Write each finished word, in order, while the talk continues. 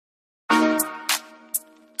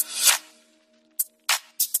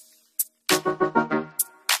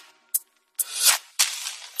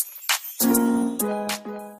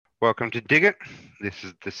Welcome to Dig It. This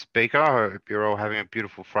is the speaker. I hope you're all having a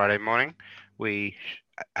beautiful Friday morning. We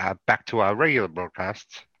are back to our regular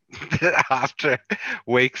broadcasts after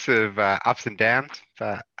weeks of ups and downs.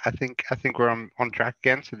 But I think we're on track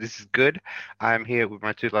again, so this is good. I'm here with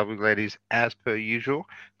my two lovely ladies, as per usual,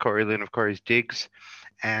 Corey Lynn of Corey's Digs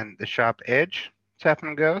and the Sharp Edge. What's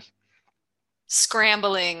happening, girls?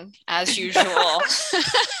 Scrambling as usual.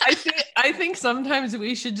 I think sometimes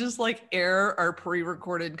we should just like air our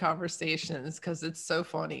pre-recorded conversations because it's so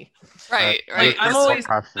funny. Right, Like, right. I'm always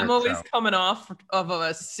coming off of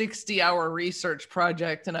a 60-hour research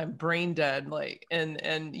project and I'm brain dead. Like,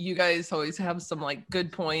 and you guys always have some like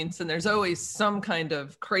good points, and there's always some kind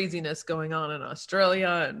of craziness going on in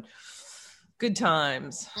Australia and good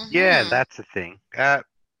times. Yeah, that's the thing.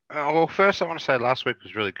 Well, first I want to say last week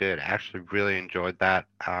was really good. I actually really enjoyed that.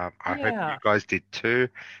 I hope you Yeah. guys did too.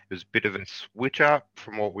 It was a bit of a switch up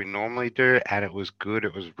from what we normally do, and it was good.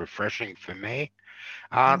 It was refreshing for me.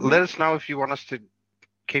 Let us know if you want us to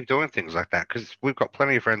keep doing things like that, because we've got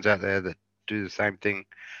plenty of friends out there that do the same thing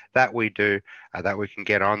that we do, that we can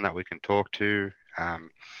get on, that we can talk to.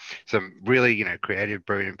 Some really, creative,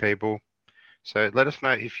 brilliant people. So let us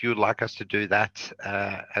know if you'd like us to do that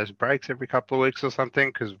as breaks every couple of weeks or something,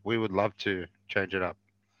 because we would love to change it up.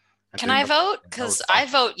 Can I vote? Because I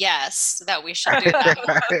vote yes that we should do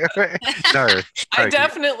that. No, I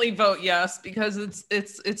definitely vote yes because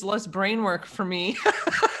it's less brain work for me.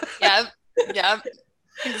 Yep,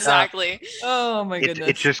 exactly. Oh my goodness.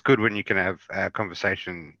 It's just good when you can have a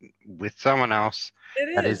conversation with someone else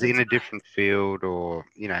that is in a different field, or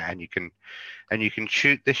and you can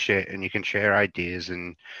shoot the shit and you can share ideas,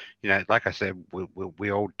 and like I said,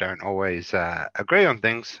 we all don't always agree on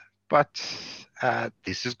things, but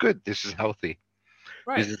this is good. This is healthy.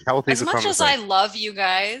 Right. This is healthy. As much as I love you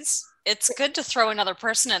guys, it's good to throw another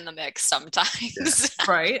person in the mix sometimes.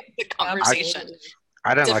 Right. The conversation.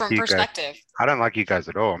 I don't Different like you perspective. guys. I don't like you guys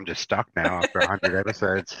at all. I'm just stuck now after 100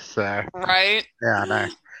 episodes. So Right. yeah, I know.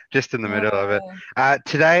 Just in the middle of it.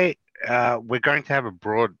 Today, we're going to have a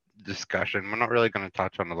broad discussion. We're not really going to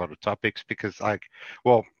touch on a lot of topics because,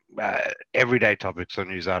 everyday topics or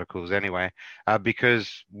news articles anyway,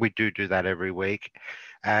 because we do that every week.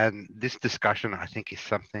 And this discussion, I think, is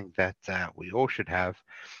something that we all should have.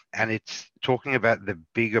 And it's talking about the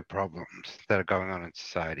bigger problems that are going on in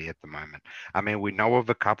society at the moment. I mean, we know of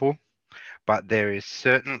a couple, but there is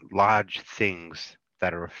certain large things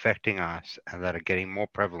that are affecting us and that are getting more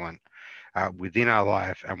prevalent within our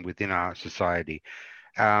life and within our society.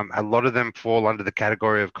 A lot of them fall under the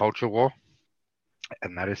category of culture war,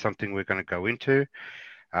 and that is something we're going to go into.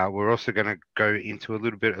 We're also going to go into a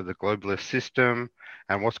little bit of the globalist system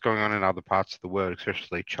and what's going on in other parts of the world,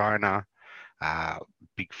 especially China.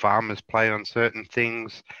 Big farmers play on certain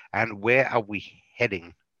things, and where are we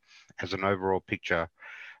heading as an overall picture?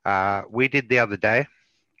 We did the other day,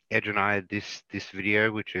 Edge and I, this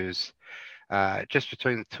video, which is just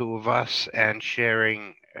between the two of us and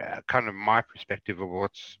sharing kind of my perspective of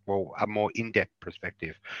a more in-depth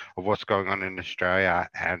perspective of what's going on in Australia,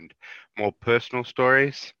 and more personal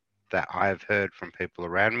stories that I've heard from people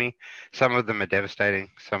around me. Some of them are devastating,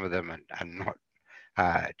 some of them are not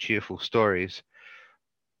cheerful stories.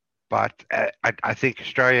 But I think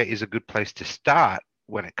Australia is a good place to start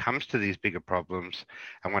when it comes to these bigger problems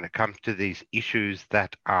and when it comes to these issues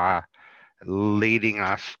that are leading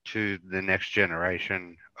us to the next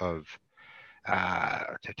generation of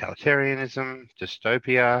totalitarianism,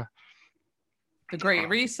 dystopia. The Great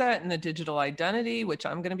Reset and the digital identity, which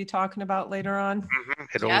I'm going to be talking about later on.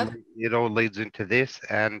 It all leads into this,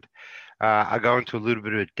 and I go into a little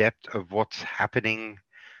bit of depth of what's happening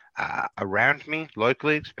around me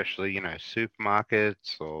locally, especially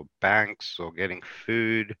supermarkets or banks or getting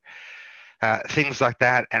food, things like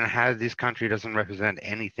that, and how this country doesn't represent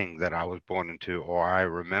anything that I was born into or I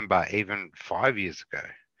remember even 5 years ago.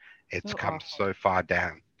 It's come so far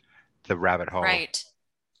down the rabbit hole. Right.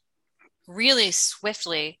 Really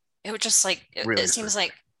swiftly. It was just like, it seems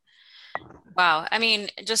like, wow. I mean,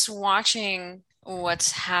 just watching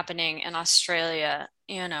what's happening in Australia,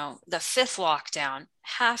 the fifth lockdown,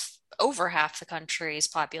 over half the country's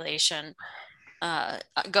population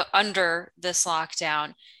go under this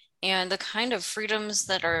lockdown, and the kind of freedoms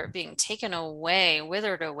that are being taken away,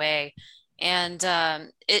 withered away. And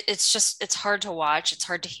it's hard to watch. It's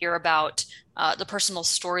hard to hear about the personal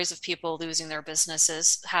stories of people losing their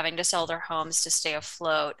businesses, having to sell their homes to stay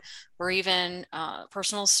afloat, or even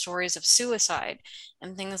personal stories of suicide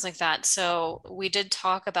and things like that. So we did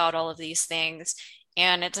talk about all of these things.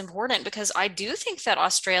 And it's important because I do think that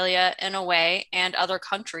Australia, in a way, and other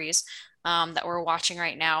countries that we're watching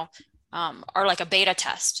right now are like a beta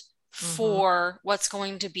test for what's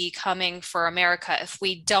going to be coming for America if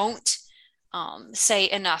we don't say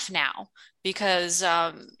enough now. Because,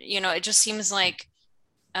 it just seems like,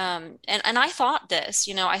 and I thought this,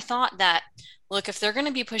 I thought that, look, if they're going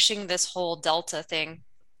to be pushing this whole Delta thing,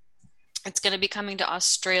 it's going to be coming to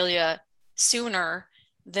Australia sooner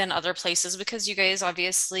than other places because you guys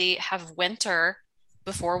obviously have winter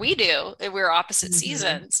before we do. We're opposite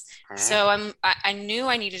seasons. So I knew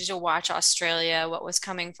I needed to watch Australia, what was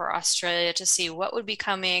coming for Australia to see what would be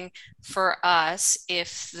coming for us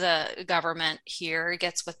if the government here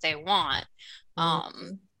gets what they want.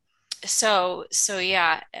 So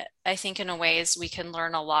yeah, I think in a ways we can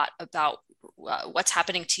learn a lot about what's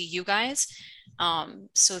happening to you guys,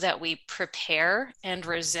 so that we prepare and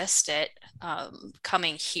resist it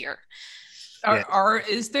coming here.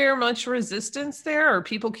 Is there much resistance there? Are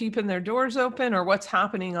people keeping their doors open, or what's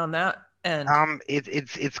happening on that end?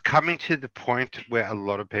 It's coming to the point where a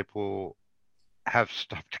lot of people have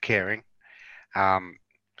stopped caring. A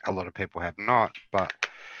lot of people have not, but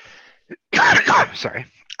sorry.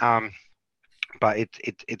 But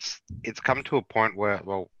it's come to a point where,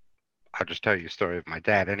 well, I'll just tell you a story of my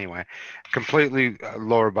dad anyway. Completely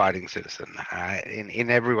law-abiding citizen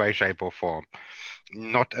in every way, shape, or form.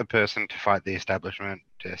 Not a person to fight the establishment.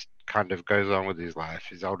 Just kind of goes on with his life.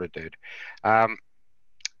 He's an older dude.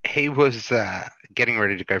 He was getting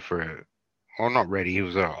ready to go not ready. He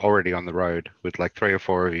was already on the road with like 3 or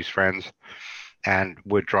 4 of his friends. And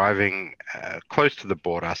we're driving close to the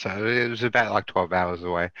border, so it was about like 12 hours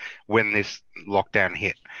away when this lockdown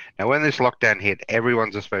hit. Now, when this lockdown hit,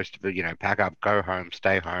 everyone's supposed to be, pack up, go home,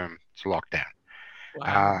 stay home. It's lockdown.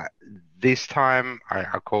 Wow. This time, I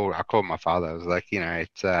called my father. I was like,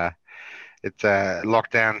 it's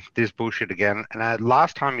lockdown. This bullshit again. And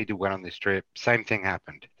last time he went on this trip, same thing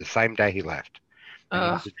happened. The same day he left, and he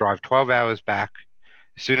had to drive 12 hours back.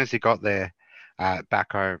 As soon as he got there,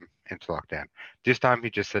 back home into lockdown. This time he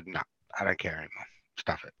just said, no, I don't care anymore.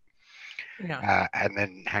 Stuff it. Yeah. And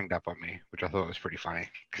then hanged up on me, which I thought was pretty funny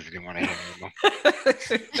because he didn't want to hear me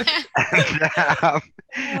anymore.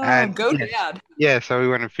 and go dad. Yeah, so we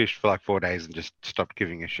went and fished for like 4 days and just stopped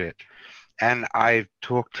giving a shit. And I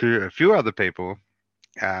talked to a few other people.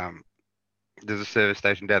 There's a service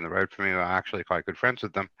station down the road from me. I'm actually quite good friends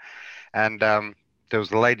with them. And there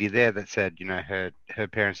was a lady there that said, her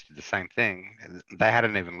parents did the same thing. They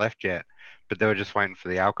hadn't even left yet, but they were just waiting for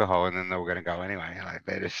the alcohol, and then they were going to go anyway. Like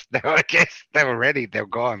they were ready. They were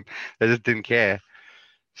gone. They just didn't care.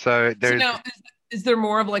 So now, is there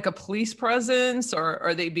more of like a police presence, or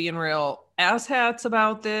are they being real asshats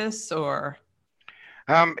about this, or?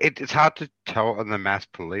 It's hard to tell on the mass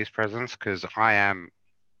police presence because I am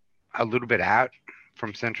a little bit out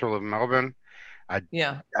from central of Melbourne. I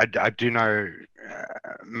do know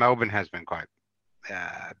Melbourne has been quite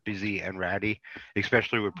busy and rowdy,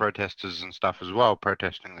 especially with protesters and stuff as well,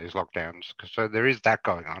 protesting these lockdowns. So there is that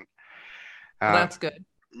going on. That's good.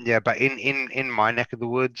 Yeah, but in my neck of the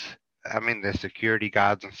woods, I mean, there's security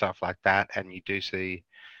guards and stuff like that, and you do see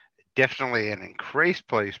definitely an increased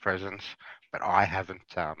police presence, but I haven't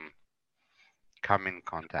come in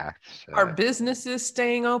contact. So. Are businesses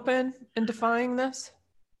staying open and defying this?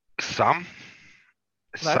 Some.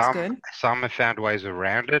 That's good. Some have found ways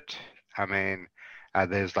around it. I mean,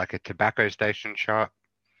 there's like a tobacco station shop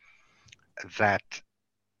that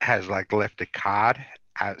has like left a card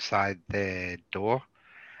outside their door.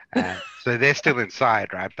 So they're still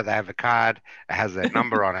inside, right? But they have a card, it has their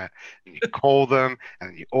number on it, and you call them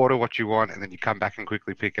and you order what you want, and then you come back and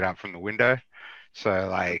quickly pick it up from the window. So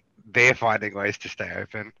like they're finding ways to stay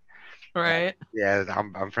open. Right. Yeah,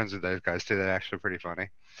 I'm friends with those guys too. They're actually pretty funny.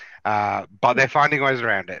 But they're finding ways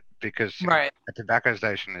around it because a tobacco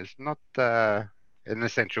station is not an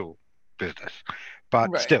essential business.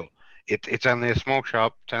 But still, it's only a small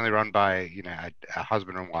shop. It's only run by a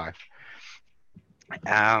husband and wife.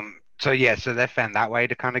 So they found that way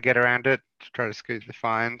to kind of get around it, to try to scoot the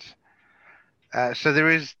fines. So there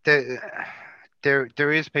is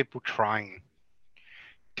people trying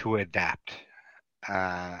to adapt.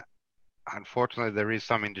 Unfortunately, there is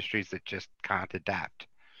some industries that just can't adapt.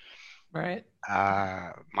 Right.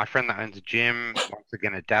 My friend that owns a gym once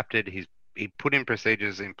again adapted. He put in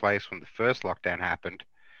procedures in place when the first lockdown happened,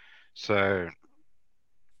 so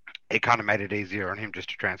it kind of made it easier on him just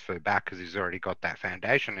to transfer back because he's already got that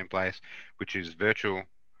foundation in place, which is virtual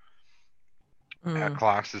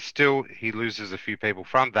classes. Still, he loses a few people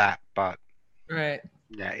from that, but yeah,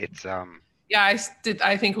 it's Yeah,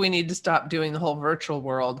 I think we need to stop doing the whole virtual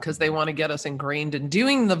world because they want to get us ingrained in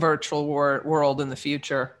doing the virtual world in the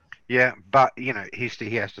future. Yeah, but he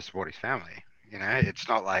has to support his family. It's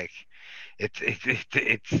not like it's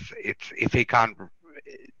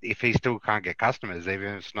if he still can't get customers, even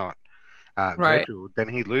if it's not Right. virtual, then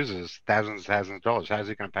he loses thousands of dollars. How's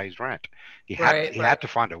he going to pay his rent? He Right. had to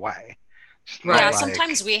find a way. Yeah,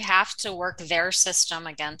 sometimes we have to work their system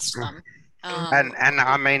against them. And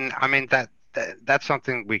I mean that's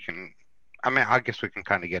something we can. I mean, I guess we can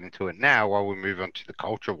kind of get into it now while we move on to the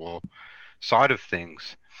culture war side of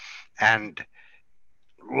things. And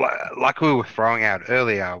like we were throwing out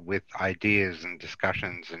earlier with ideas and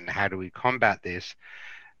discussions and how do we combat this,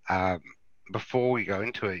 before we go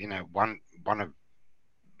into it, one of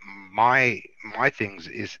my things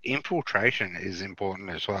is infiltration is important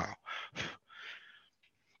as well.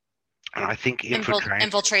 And I think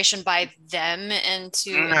infiltration by them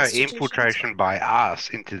into infiltration by us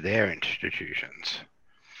into their institutions,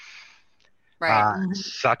 right?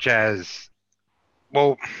 Such as,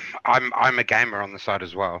 well, I'm a gamer on the side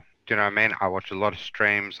as well. Do you know what I mean? I watch a lot of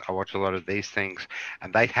streams. I watch a lot of these things,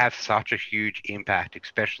 and they have such a huge impact,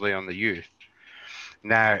 especially on the youth.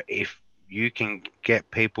 Now, if you can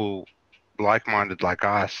get people like-minded like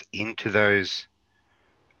us into those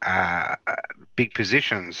big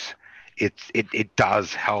positions, it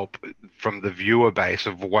does help from the viewer base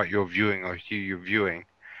of what you're viewing or who you're viewing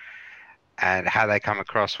and how they come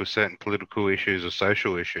across with certain political issues or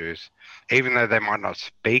social issues, even though they might not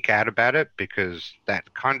speak out about it, because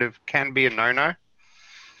that kind of can be a no-no,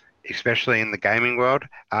 especially in the gaming world.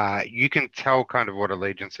 You can tell kind of what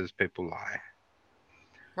allegiances people lie.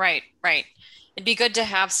 Right. It'd be good to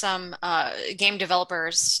have some game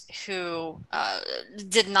developers who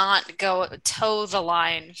did not go toe the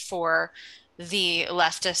line for the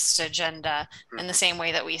leftist agenda in the same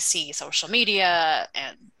way that we see social media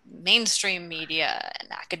and mainstream media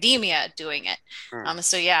and academia doing it.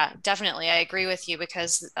 So yeah, definitely, I agree with you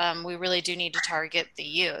because we really do need to target the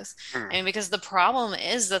youth. And because the problem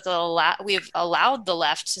is that we've allowed the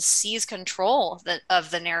left to seize control of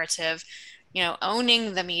the narrative,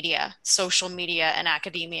 owning the media, social media, and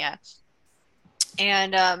academia.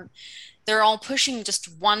 And they're all pushing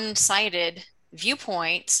just one-sided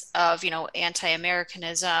viewpoints of,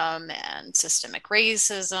 anti-Americanism and systemic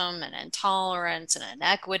racism and intolerance and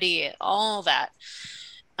inequity and all that.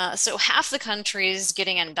 So half the country is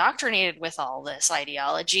getting indoctrinated with all this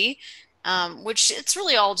ideology, which it's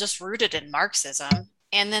really all just rooted in Marxism.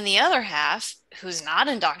 And then the other half, who's not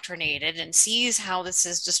indoctrinated and sees how this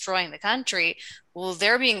is destroying the country, well,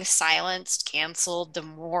 they're being silenced, canceled,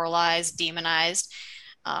 demoralized, demonized.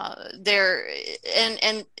 The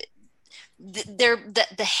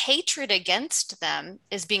hatred against them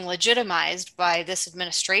is being legitimized by this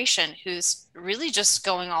administration, who's really just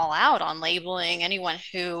going all out on labeling anyone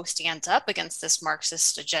who stands up against this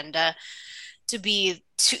Marxist agenda to be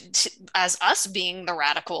as us being the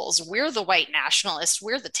radicals. We're the white nationalists,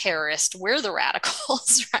 we're the terrorists, we're the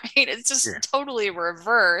radicals, right? It's just totally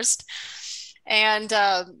reversed. And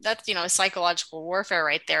that's, psychological warfare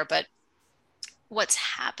right there. But what's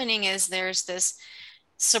happening is there's this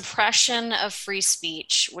suppression of free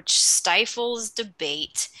speech, which stifles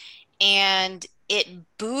debate, and it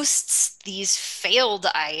boosts these failed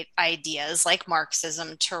ideas like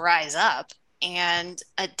Marxism to rise up. And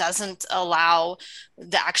it doesn't allow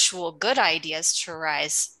the actual good ideas to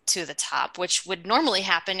rise to the top, which would normally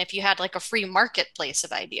happen if you had like a free marketplace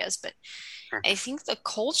of ideas. But I think the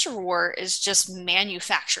culture war is just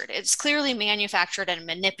manufactured. It's clearly manufactured and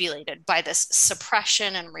manipulated by this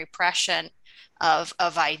suppression and repression of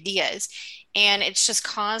ideas. And it's just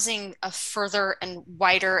causing a further and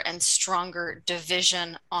wider and stronger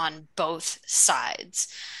division on both sides.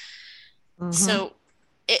 So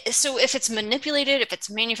if it's manipulated, if it's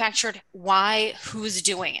manufactured, why? Who's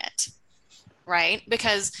doing it? Right?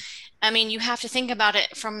 Because, you have to think about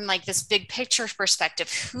it from like this big picture perspective.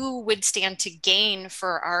 Who would stand to gain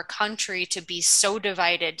for our country to be so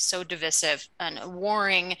divided, so divisive, and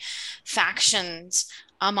warring factions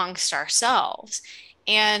amongst ourselves?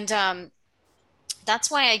 And that's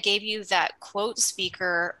why I gave you that quote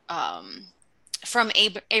speaker from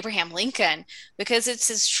Abraham Lincoln, because it's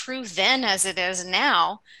as true then as it is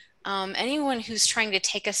now. Anyone who's trying to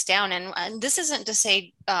take us down, and this isn't to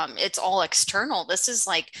say it's all external. This is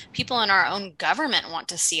like people in our own government want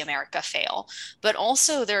to see America fail, but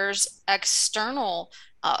also there's external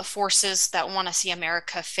forces that want to see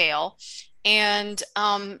America fail and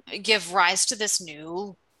give rise to this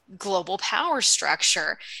new global power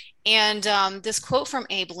structure. And this quote from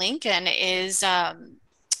Abe Lincoln is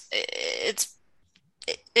it's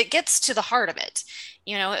it gets to the heart of it.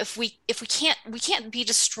 You know, if we can't be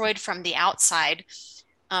destroyed from the outside,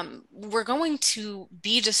 we're going to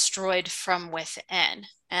be destroyed from within,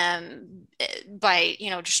 by,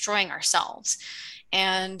 destroying ourselves.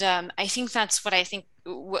 And I think that's what I think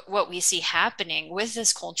what we see happening with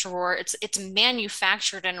this culture war. It's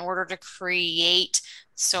manufactured in order to create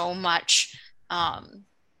so much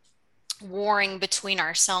warring between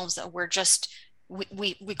ourselves that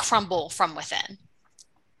we crumble from within.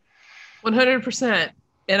 100%.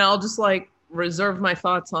 And I'll just reserve my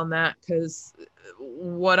thoughts on that, because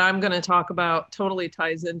what I'm going to talk about totally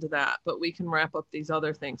ties into that, but we can wrap up these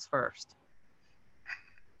other things first.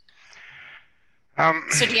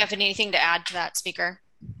 So do you have anything to add to that, speaker?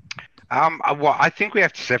 Well, I think we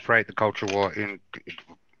have to separate the culture war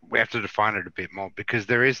we have to define it a bit more, because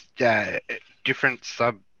there is different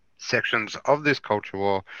subsections of this culture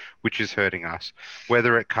war which is hurting us,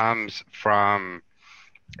 whether it comes from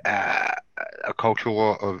a culture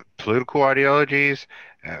war of political ideologies,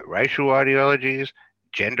 racial ideologies,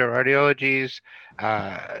 gender ideologies,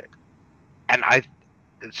 and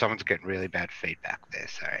someone's getting really bad feedback there.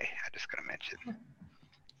 Sorry, I just got to mention.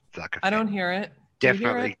 It's like I don't hear it.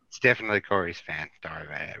 Definitely, it's definitely Corey's fan. Don't worry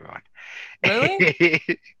about it, everyone. Really?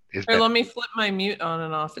 Here, let me flip my mute on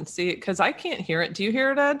and off and see it, because I can't hear it. Do you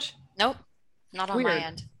hear it, Edge? Nope, not on my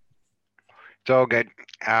end. It's all good.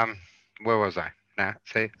 Where was I? Nah,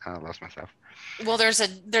 see, I lost myself. Well, there's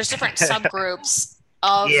different subgroups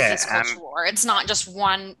of this culture war. It's not just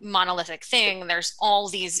one monolithic thing. There's all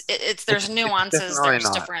these. There's nuances. There's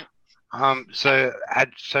not. Different. So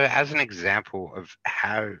as an example of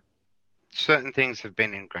how certain things have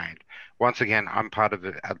been ingrained. Once again, I'm part of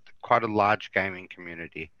quite a large gaming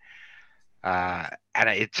community. And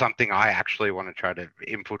it's something I actually want to try to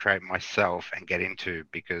infiltrate myself and get into,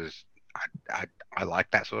 because I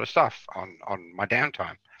like that sort of stuff on my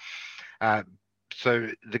downtime. So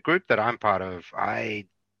the group that I'm part of, I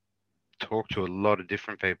talk to a lot of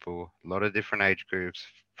different people, a lot of different age groups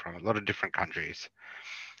from a lot of different countries.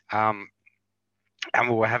 And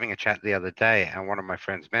we were having a chat the other day, and one of my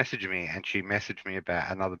friends messaged me, and she messaged me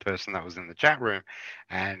about another person that was in the chat room,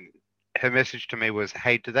 and her message to me was,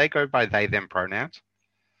 "Hey, do they go by they, them pronouns?"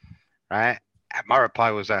 Right? And my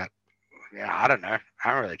reply was that, I don't know.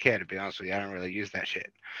 I don't really care, to be honest with you. I don't really use that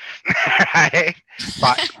shit. Right?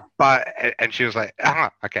 But and she was like,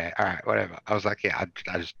 okay, all right, whatever. I was like, yeah,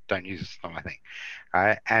 I just don't use it. It's not my thing. All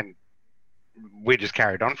right? And we just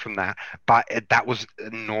carried on from that. But that was a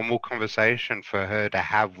normal conversation for her to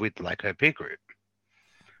have with her peer group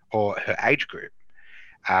or her age group.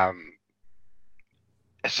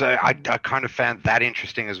 So I kind of found that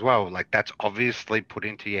interesting as well. That's obviously put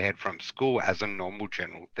into your head from school as a normal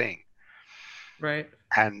general thing. Right.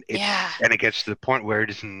 And it gets to the point where it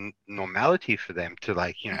is normality for them to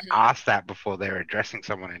ask that before they're addressing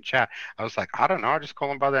someone in chat. I was like, I don't know, I just call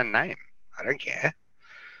them by their name. I don't care.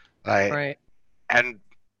 Right. And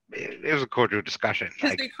it was a cordial discussion.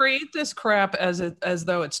 Because they create this crap as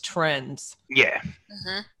though it's trends. Yeah.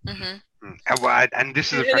 And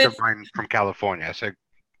this is a friend of mine from California, so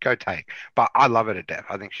go take. But I love her to death.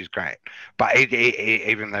 I think she's great. But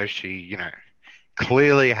even though she,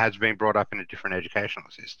 clearly has been brought up in a different educational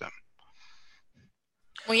system.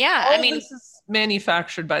 Well, yeah, all this is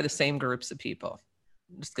manufactured by the same groups of people.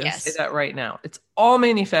 I'm just going to say that right now. It's all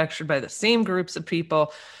manufactured by the same groups of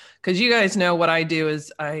people, because you guys know what I do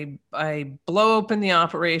is I blow open the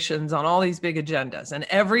operations on all these big agendas, and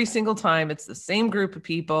every single time it's the same group of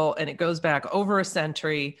people, and it goes back over a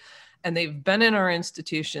century. And they've been in our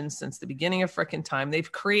institutions since the beginning of frickin' time.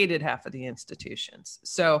 They've created half of the institutions.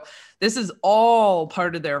 So this is all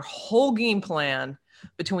part of their whole game plan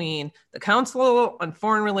between the Council on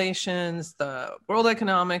Foreign Relations, the World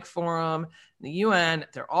Economic Forum, the UN.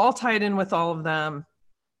 They're all tied in with all of them.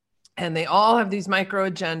 And they all have these micro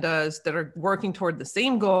agendas that are working toward the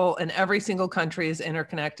same goal, and every single country is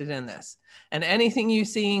interconnected in this. And anything you're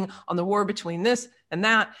seeing on the war between this and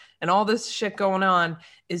that and all this shit going on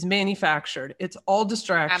is manufactured. It's all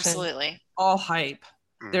distraction. Absolutely. All hype.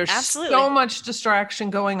 There's so much distraction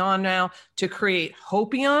going on now to create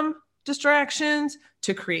hopium distractions,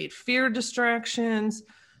 to create fear distractions,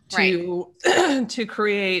 to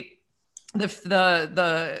create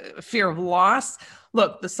the fear of loss.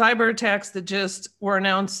 Look, the cyber attacks that just were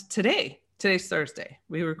announced today. Today's Thursday.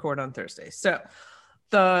 We record on Thursday. So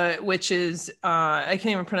which is, I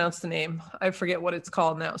can't even pronounce the name. I forget what it's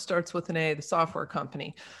called now. It starts with an A, the software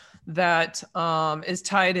company that is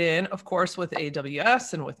tied in, of course, with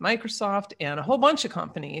AWS and with Microsoft and a whole bunch of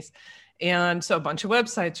companies. And so a bunch of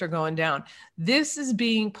websites are going down. This is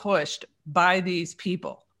being pushed by these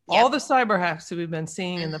people. All the cyber hacks that we've been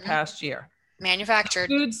seeing in the past year. Manufactured.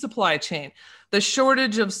 Food supply chain, the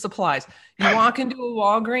shortage of supplies. You walk into a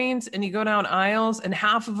Walgreens and you go down aisles and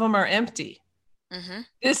half of them are empty.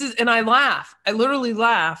 And I laugh. I literally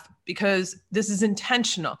laugh because this is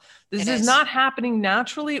intentional. This is not happening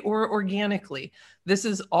naturally or organically. This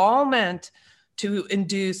is all meant to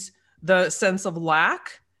induce the sense of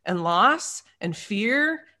lack and loss and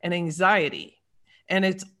fear and anxiety. And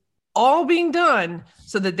it's all being done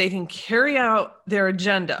so that they can carry out their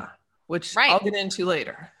agenda, which I'll get into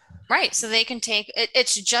later. Right. So they can take it.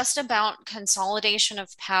 It's just about consolidation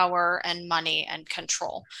of power and money and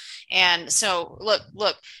control. And so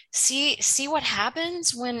look, see what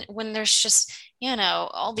happens when there's just,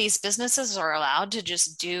 all these businesses are allowed to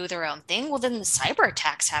just do their own thing. Well, then the cyber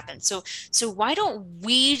attacks happen. So why don't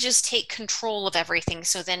we just take control of everything?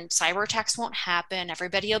 So then cyber attacks won't happen.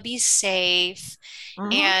 Everybody will be safe.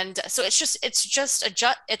 And so it's just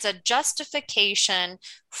a justification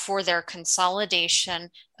for their consolidation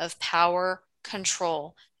of power,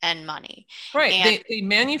 control, and money. Right. And they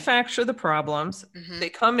manufacture the problems. They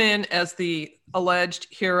come in as the alleged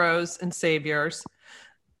heroes and saviors,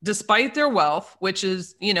 despite their wealth, which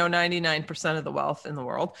is, 99% of the wealth in the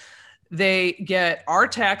world. They get our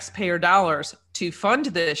taxpayer dollars to fund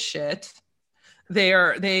this shit.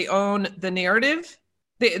 They own the narrative.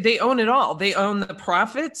 They own it all. They own the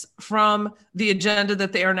profits from the agenda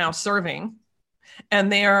that they are now serving.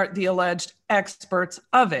 And they are the alleged experts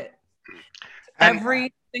of it.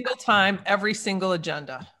 Every single time, every single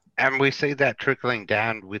agenda. And we see that trickling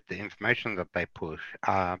down with the information that they push.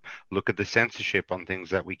 Look at the censorship on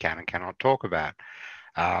things that we can and cannot talk about.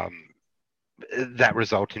 That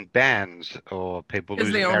result in bans or people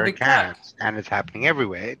losing their accounts. And it's happening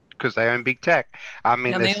everywhere because they own big tech. And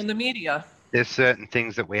they own the media. There's certain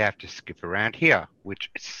things that we have to skip around here, which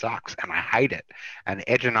sucks, and I hate it. And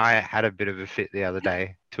Edge and I had a bit of a fit the other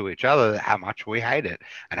day to each other, how much we hate it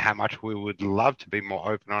and how much we would love to be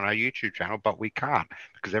more open on our YouTube channel, but we can't,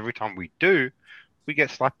 because every time we do, we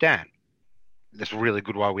get slapped down. That's really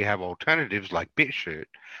good why we have alternatives like BitChute,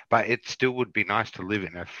 but it still would be nice to live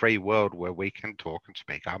in a free world where we can talk and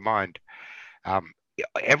speak our mind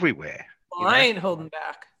everywhere. Well, I ain't holding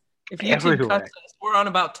back. If YouTube cuts us, we're on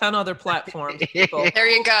about 10 other platforms. There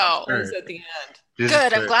you go. At the end.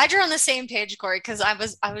 Good. I'm glad you're on the same page, Corey, because I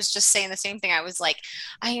was just saying the same thing. I was like,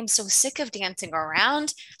 I am so sick of dancing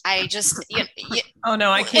around. I just oh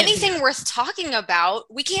no, I can't. Anything worth talking about,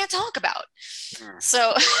 we can't talk about.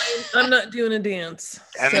 So I'm not doing a dance.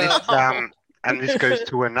 And this goes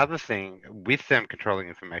to another thing with them controlling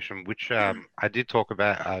information, which I did talk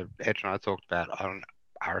about. Edge and I talked about on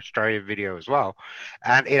our Australia video as well,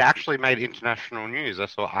 and it actually made international news. I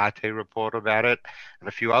saw RT report about it, and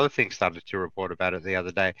a few other things started to report about it the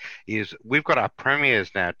other day. Is we've got our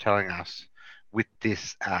premiers now telling us with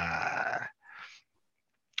this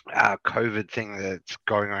COVID thing that's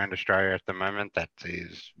going around Australia at the moment that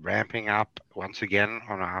is ramping up once again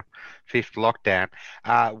on our 5th lockdown.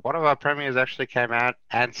 One of our premiers actually came out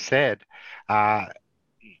and said,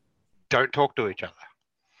 "Don't talk to each other."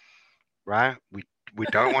 Right? We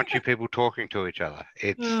don't want you people talking to each other.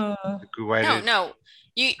 It's a good way to... No.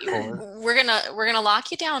 We're gonna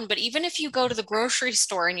lock you down. But even if you go to the grocery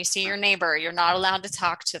store and you see your neighbor, you're not allowed to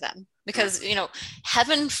talk to them because,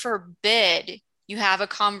 heaven forbid you have a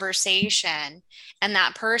conversation and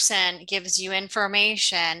that person gives you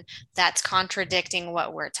information that's contradicting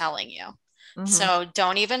what we're telling you. So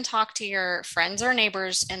don't even talk to your friends or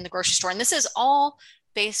neighbors in the grocery store. And this is all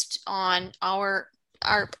based on our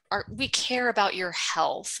we care about your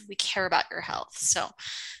health. We care about your health. So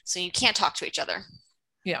you can't talk to each other.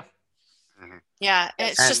 Yeah. Yeah.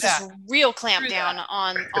 It's just this real clamp down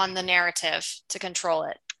on the narrative to control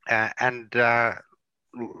it. And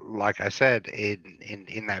like I said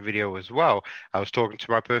in that video as well, I was talking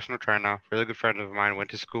to my personal trainer, really good friend of mine, went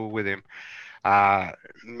to school with him.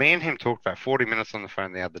 Me and him talked about 40 minutes on the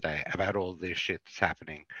phone the other day about all this shit that's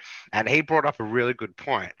happening. And he brought up a really good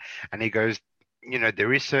point. And he goes,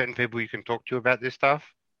 there is certain people you can talk to about this stuff,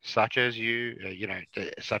 such as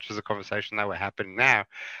such as the conversation that we're happening now,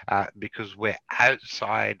 because we're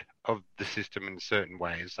outside of the system in certain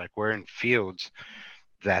ways. Like we're in fields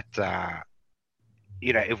that,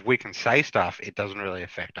 if we can say stuff, it doesn't really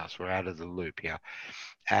affect us. We're out of the loop here.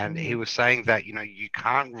 And he was saying that, you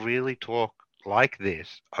can't really talk like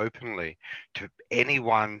this openly to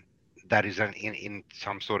anyone that is in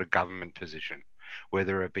some sort of government position,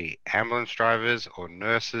 whether it be ambulance drivers or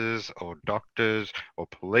nurses or doctors or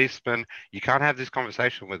policemen. You can't have this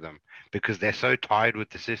conversation with them because they're so tied with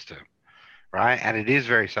the system, right? And it is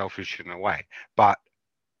very selfish in a way. But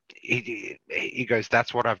he goes,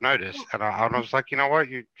 that's what I've noticed. And I was like, you know what,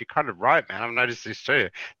 you're kind of right, man. I've noticed this too.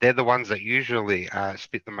 They're the ones that usually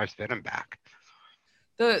spit the most venom back.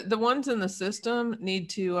 The ones in the system need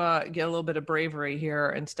to get a little bit of bravery here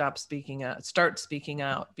and start speaking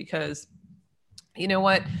out, because you know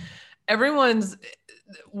what,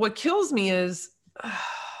 what kills me is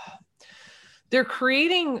they're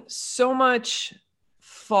creating so much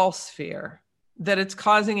false fear that it's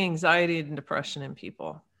causing anxiety and depression in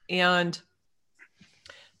people. And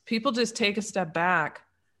people just take a step back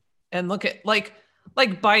and look at like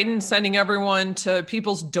Biden sending everyone to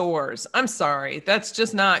people's doors. I'm sorry. That's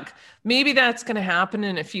just not, maybe that's going to happen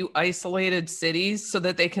in a few isolated cities so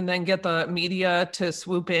that they can then get the media to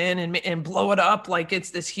swoop in and blow it up like it's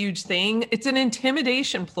this huge thing. It's an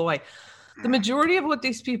intimidation ploy. The majority of what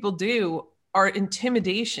these people do are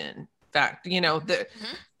intimidation. Fact,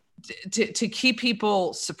 to keep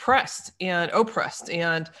people suppressed and oppressed,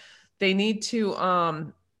 and they need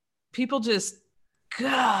to people just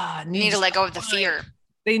need to let go of the fear.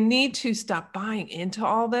 They need to stop buying into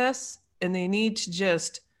all this, and they need to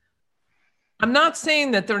just, I'm not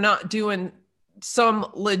saying that they're not doing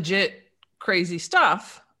some legit crazy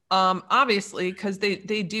stuff, obviously, because they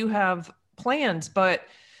do have plans, but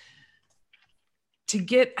to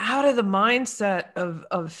get out of the mindset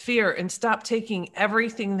of fear and stop taking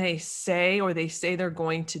everything they say or they say they're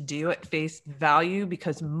going to do at face value,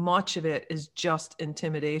 because much of it is just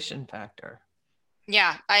intimidation factor.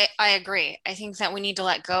 Yeah, I agree. I think that we need to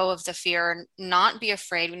let go of the fear, not be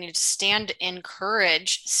afraid. We need to stand in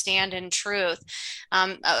courage, stand in truth.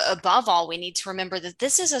 Above all, we need to remember that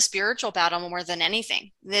this is a spiritual battle more than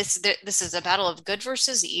anything. This is a battle of good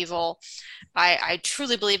versus evil. I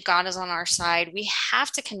truly believe God is on our side. We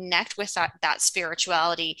have to connect with that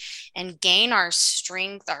spirituality and gain our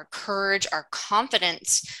strength, our courage, our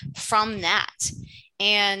confidence from that.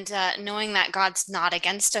 And knowing that God's not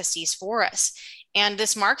against us, he's for us. And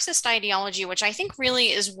this Marxist ideology, which I think really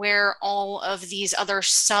is where all of these other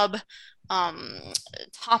sub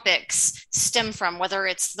topics stem from, whether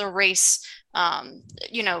it's the race,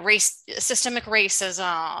 systemic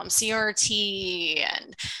racism, CRT,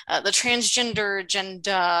 and the transgender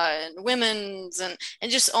agenda, and women's, and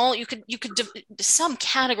just all, you could some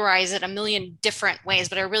categorize it a million different ways,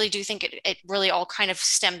 but I really do think it really all kind of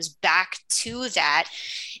stems back to that.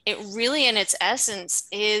 It really, in its essence,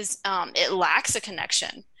 is it lacks a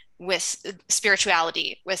connection with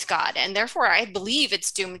spirituality, with God, and therefore I believe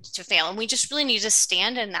it's doomed to fail. And we just really need to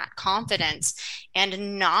stand in that confidence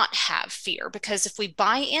and not have fear, because if we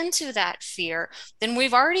buy into that fear, then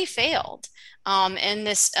we've already failed in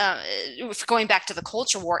this going back to the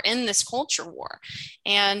culture war, in this culture war.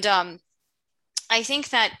 And I think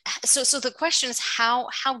that so the question is, how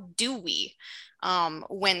do we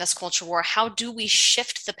win this culture war? How do we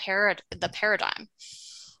shift the paradigm?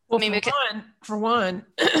 Well, for one,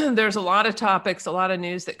 there's a lot of topics, a lot of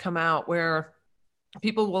news that come out where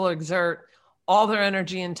people will exert all their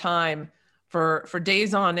energy and time for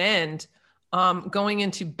days on end, going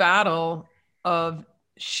into battle of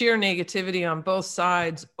sheer negativity on both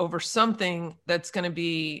sides over something that's going to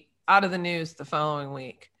be out of the news the following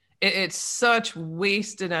week. It's such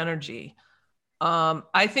wasted energy.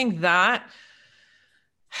 I think that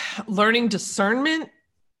learning discernment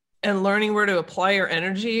and learning where to apply your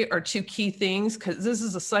energy are two key things, because this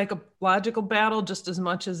is a psychological battle just as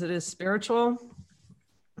much as it is spiritual.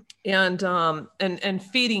 And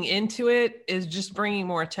feeding into it is just bringing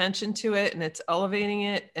more attention to it, and it's elevating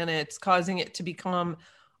it, and it's causing it to become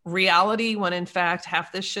reality when in fact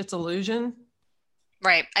half this shit's illusion.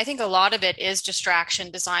 Right. I think a lot of it is distraction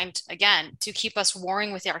designed, again, to keep us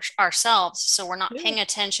warring with ourselves. So we're not paying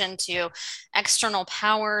attention to external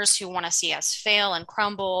powers who want to see us fail and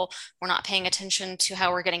crumble. We're not paying attention to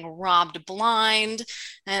how we're getting robbed blind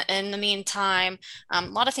in the meantime. A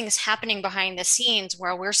lot of things happening behind the scenes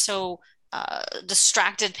where we're so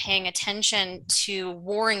distracted paying attention to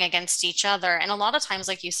warring against each other. And a lot of times,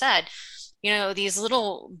 like you said, these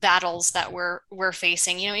little battles that we're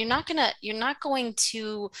facing, you're not going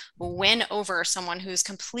to win over someone who's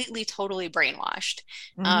completely, totally brainwashed.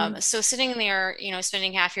 Mm-hmm. So sitting there,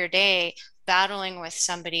 spending half your day battling with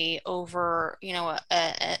somebody over,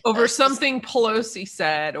 over something Pelosi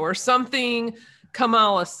said, or something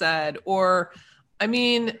Kamala said, or,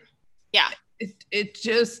 it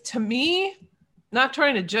just, to me, not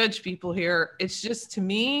trying to judge people here, it's just, to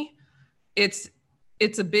me, it's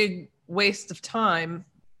a big waste of time.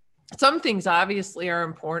 Some things obviously are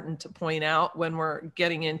important to point out when we're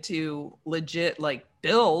getting into legit like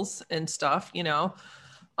bills and stuff,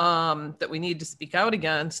 that we need to speak out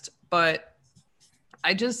against. But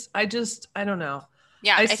I don't know.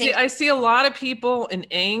 Yeah, I see a lot of people in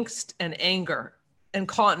angst and anger and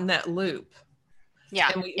caught in that loop.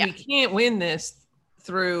 Yeah. And we can't win this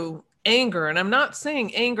through anger. And I'm not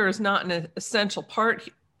saying anger is not an essential part,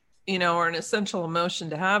 or an essential emotion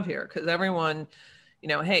to have here, because everyone,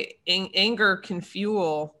 hey, anger can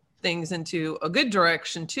fuel things into a good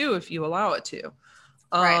direction too, if you allow it to.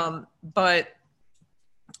 Right. But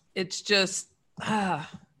it's just,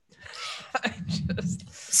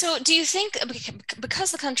 So do you think,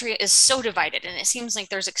 because the country is so divided, and it seems like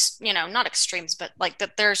there's, not extremes, but like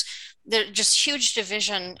that there's just huge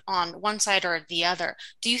division on one side or the other.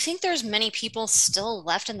 Do you think there's many people still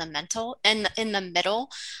left in the middle,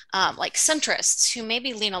 like centrists who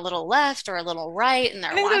maybe lean a little left or a little right, and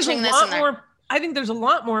they're watching this and I think there's a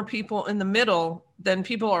lot more people in the middle than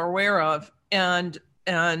people are aware of. And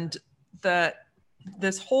that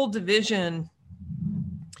this whole division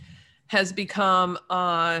has become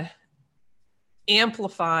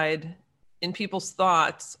amplified in people's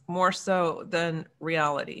thoughts more so than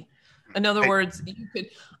reality. In other words,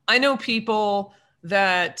 I know people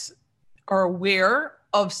that are aware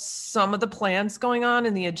of some of the plans going on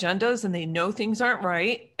in the agendas, and they know things aren't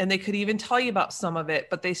right, and they could even tell you about some of it,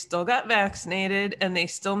 but they still got vaccinated and they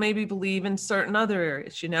still maybe believe in certain other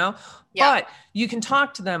areas, Yeah. But you can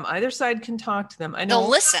talk to them. Either side can talk to them. I know they'll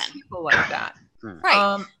listen. People like that.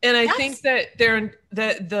 Right. And I think that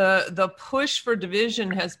the push for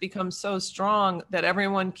division has become so strong that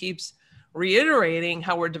everyone keeps reiterating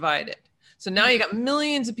how we're divided. So now you got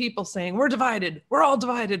millions of people saying, we're divided, we're all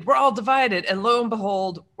divided, we're all divided. And lo and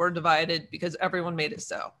behold, we're divided because everyone made it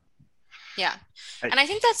so. Yeah. And I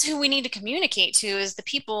think that's who we need to communicate to, is the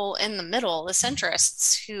people in the middle, the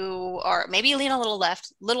centrists, who are maybe lean a little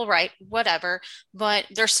left, little right, whatever, but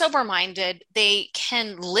they're sober-minded. They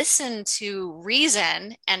can listen to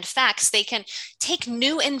reason and facts. They can take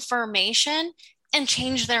new information and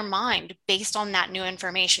change their mind based on that new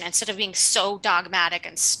information, instead of being so dogmatic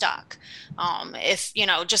and stuck. If,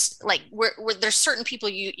 just like there's certain people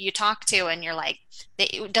you talk to and you're like,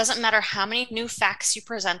 it doesn't matter how many new facts you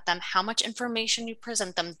present them, how much information you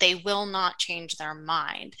present them, they will not change their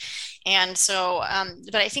mind. And so,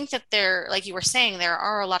 but I think that like you were saying, there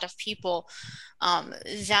are a lot of people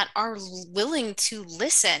that are willing to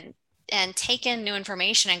listen and take in new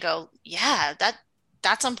information and go, yeah,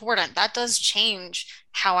 that's important. That does change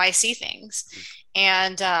how I see things.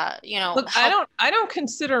 And, look, I don't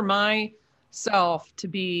consider myself to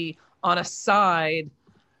be on a side.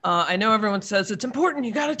 I know everyone says it's important,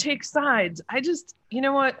 you got to take sides. I just,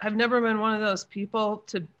 what? I've never been one of those people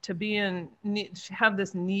to be have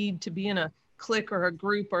this need to be in a clique or a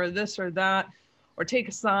group or this or that, or take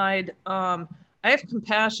a side. I have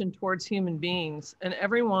compassion towards human beings, and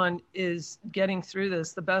everyone is getting through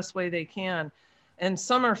this the best way they can. And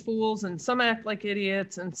some are fools, and some act like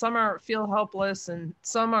idiots, and some feel helpless, and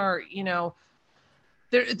some are,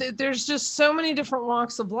 there's just so many different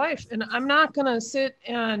walks of life. And I'm not going to sit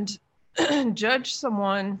and judge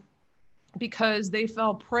someone because they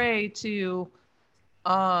fell prey to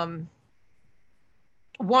one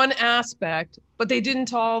aspect, but they didn't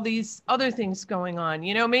to all these other things going on.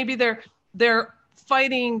 Maybe they're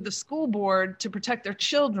fighting the school board to protect their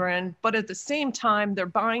children, but at the same time, they're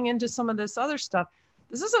buying into some of this other stuff.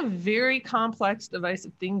 This is a very complex,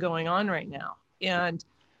 divisive thing going on right now. And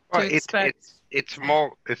the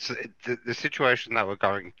situation that we're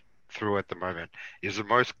going through at the moment is the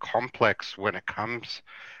most complex when it comes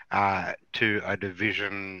to a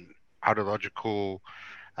division, ideological,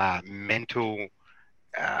 mental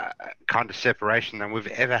kind of separation than we've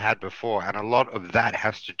ever had before. And a lot of that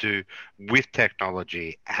has to do with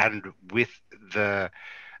technology and with the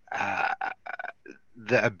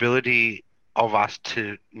ability of us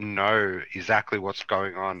to know exactly what's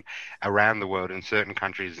going on around the world, in certain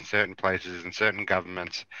countries, in certain places, in certain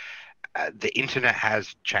governments. The internet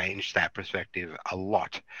has changed that perspective a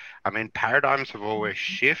lot. I mean, paradigms have always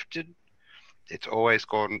shifted. It's always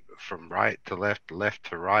gone from right to left, left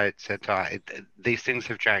to right, center. These things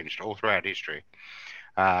have changed all throughout history.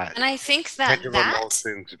 And I think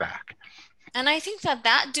things back. And I think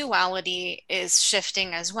that duality is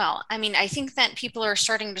shifting as well. I mean, I think that people are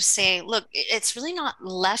starting to say, look, it's really not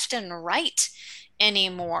left and right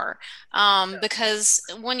anymore. Because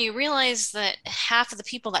when you realize that half of the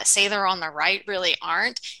people that say they're on the right really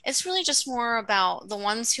aren't, it's really just more about the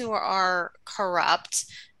ones who are corrupt,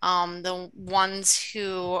 the ones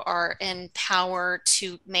who are in power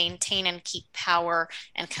to maintain and keep power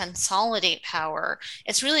and consolidate power.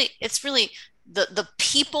 It's really the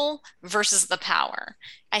people versus the power.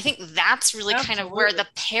 I think that's really kind of where the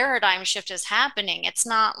paradigm shift is happening. It's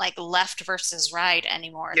not like left versus right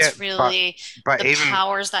anymore. It's really but the even,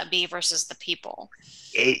 powers that be versus the people.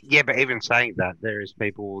 But even saying that, there is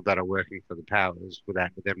people that are working for the powers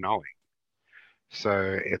without them knowing.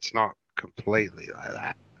 So it's not completely like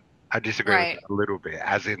that. I disagree with it a little bit,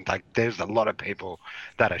 as in, like, there's a lot of people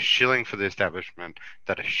that are shilling for the establishment,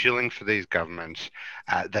 that are shilling for these governments,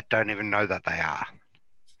 that don't even know that they are.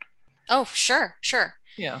 Oh, sure.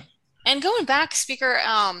 Yeah. And going back, Speaker,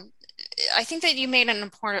 I think that you made an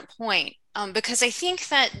important point, because I think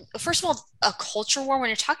that, first of all, a culture war, when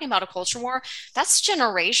you're talking about a culture war, that's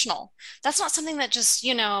generational. That's not something that just,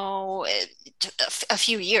 a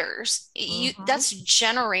few years. That's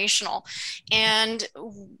generational. And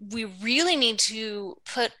we really need to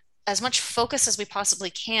put as much focus as we possibly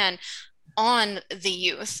can on the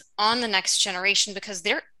youth, on the next generation, because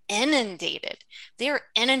they're inundated. They're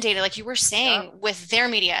inundated, like you were saying, with their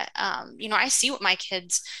media. I see what my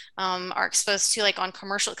kids are exposed to, like on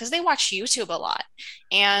commercial, because they watch YouTube a lot,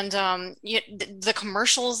 and the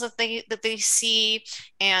commercials that they see,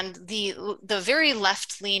 and the very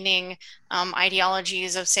left leaning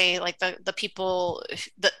ideologies of, say, like the people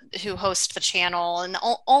who host the channel, and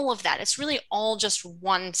all of that. It's really all just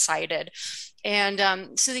one sided.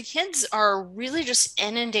 And so the kids are really just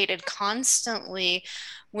inundated constantly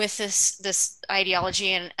with this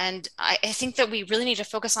ideology, and I think that we really need to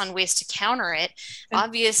focus on ways to counter it.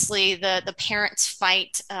 Obviously, the parents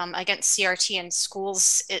fight against CRT in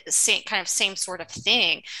schools, same sort of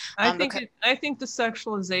thing. I think the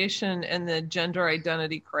sexualization and the gender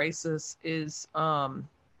identity crisis is one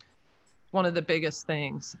of the biggest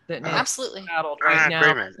things that needs absolutely battled right now.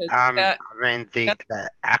 The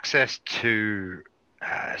access to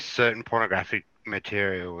certain pornographic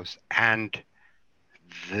materials and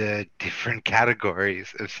the different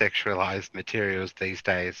categories of sexualized materials these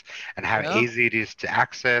days, and how easy it is to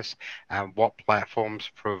access, what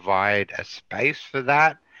platforms provide a space for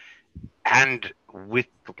that, and with,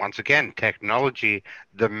 once again, technology,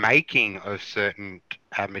 the making of certain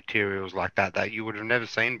materials like that you would have never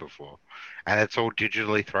seen before, and it's all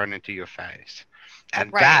digitally thrown into your face,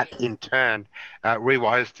 and that in turn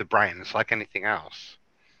rewires the brain. It's like anything else.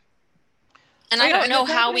 And I don't know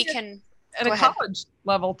how we can at a college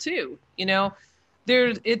level too,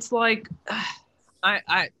 it's like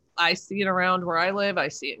I see it around where I live. I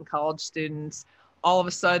see it in college students. All of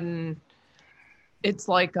a sudden it's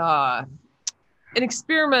like an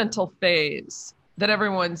experimental phase that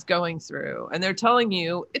everyone's going through, and they're telling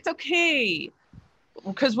you it's okay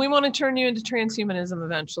because we want to turn you into transhumanism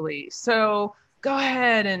eventually. So go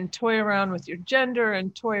ahead and toy around with your gender,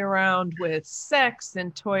 and toy around with sex,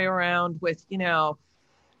 and toy around with,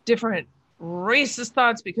 different racist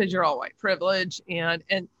thoughts, because you're all white privilege, and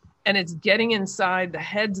it's getting inside the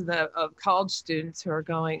heads of college students who are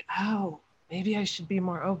going, oh, maybe I should be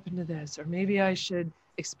more open to this, or maybe I should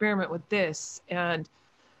experiment with this, and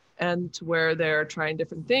to where they're trying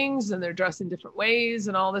different things and they're dressing different ways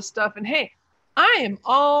and all this stuff. And hey, I am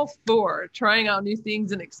all for trying out new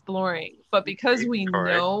things and exploring, but because we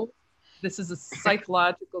know this is a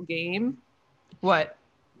psychological game. What?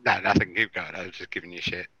 No, nothing. Keep going. I was just giving you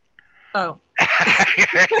shit. Oh.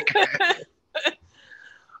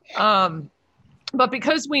 But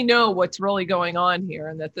because we know what's really going on here,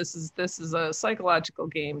 and that this is a psychological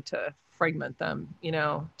game to fragment them,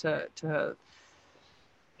 to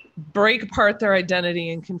break apart their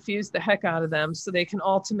identity and confuse the heck out of them so they can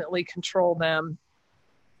ultimately control them.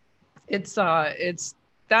 It's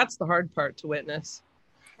that's the hard part to witness.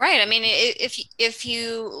 Right. I mean, if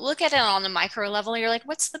you look at it on the micro level, you're like,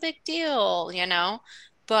 what's the big deal,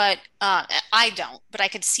 But I don't, but I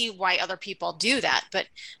could see why other people do that. But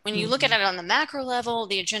when you look at it on the macro level,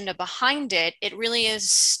 the agenda behind it, it really is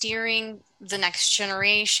steering the next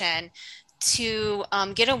generation to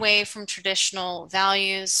get away from traditional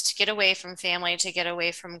values, to get away from family, to get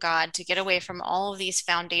away from God, to get away from all of these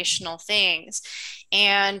foundational things,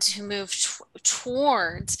 and to move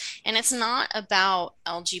towards, and it's not about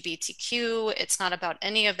LGBTQ, it's not about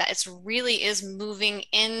any of that. It's really is moving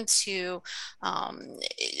into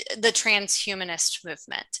the transhumanist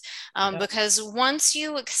movement. Because once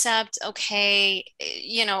you accept, okay,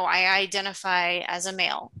 I identify as a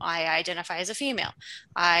male, I identify as a female,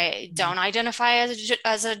 I don't identify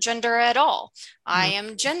as a gender at all, I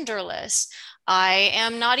am genderless, I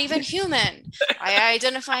am not even human, I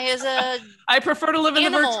identify as a I prefer to live in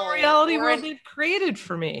the virtual reality world they've created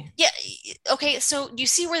for me. Yeah. Okay. So you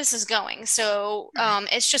see where this is going. So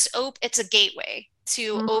it's just it's a gateway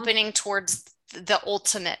to opening towards the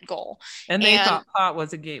ultimate goal. And they thought pot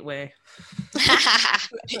was a gateway.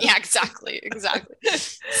 Yeah, exactly.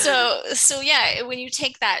 So yeah, when you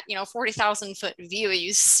take that, 40,000 foot view,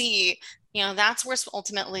 you see, that's where it's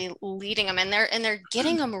ultimately leading them, and they're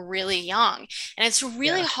getting them really young. And it's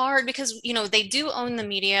really hard because, they do own the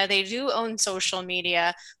media, they do own social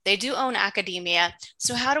media, they do own academia.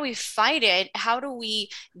 So how do we fight it? How do we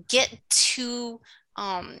get to,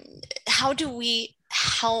 how do we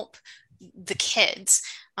help the kids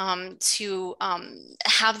to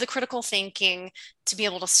have the critical thinking, to be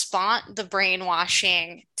able to spot the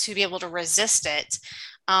brainwashing, to be able to resist it?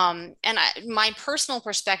 My personal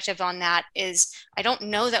perspective on that is, I don't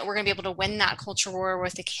know that we're going to be able to win that culture war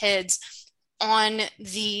with the kids on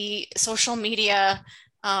the social media,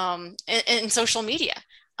 in social media.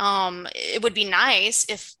 It would be nice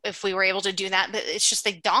if we were able to do that, but it's just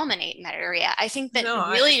they dominate in that area. I think that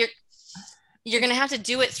you're going to have to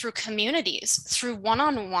do it through communities, through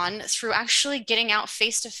one-on-one, through actually getting out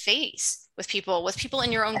face-to-face with people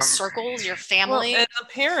in your own circles, your family. Well, and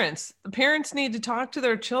the parents need to talk to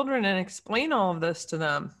their children and explain all of this to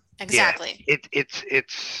them. Exactly. Yeah,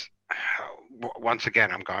 it's once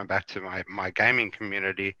again, I'm going back to my gaming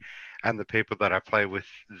community and the people that I play with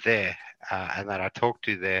there, and that I talk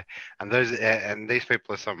to there, and these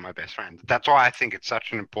people are some of my best friends. That's why I think it's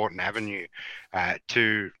such an important avenue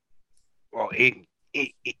to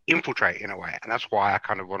infiltrate in a way, and that's why I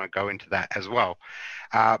kind of want to go into that as well.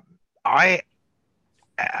 I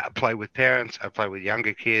play with parents, I play with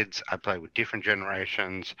younger kids, I play with different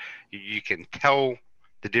generations. You can tell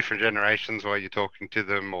the different generations while you're talking to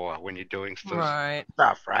them or when you're doing stuff,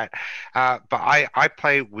 right? But I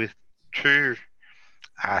play with two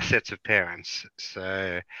sets of parents,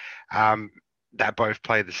 so that both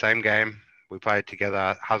play the same game. We play it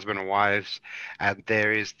together, husband and wives, and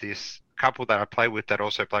there is this couple that I play with that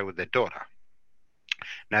also play with their daughter.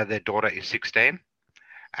 Now their daughter is 16,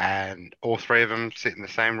 and all three of them sit in the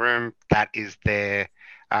same room. That is their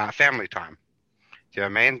family time. Do you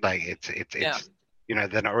know what I mean? Like it's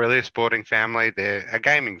they're not really a sporting family, they're a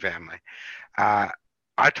gaming family. I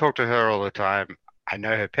talk to her all the time. I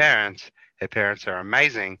know her parents are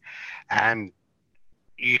amazing, and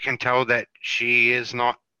you can tell that she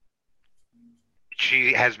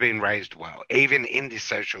has been raised well, even in this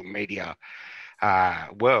social media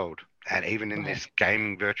world, and even in this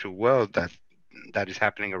gaming virtual world that is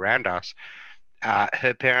happening around us.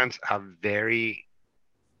 Her parents are very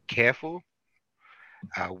careful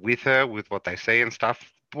with her, with what they see and stuff.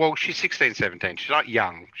 Well, she's 16, 17. She's not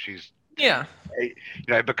young. She's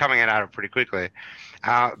but coming out of it pretty quickly.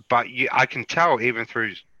 But I can tell even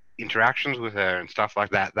through interactions with her and stuff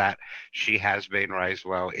like that she has been raised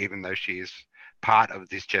well, even though she is part of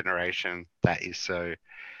this generation that is so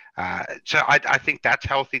I think that's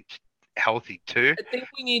healthy too. I think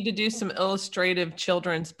we need to do some illustrative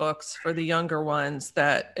children's books for the younger ones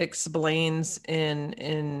that explains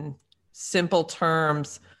in simple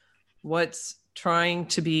terms what's trying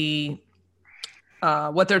to be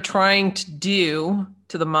what they're trying to do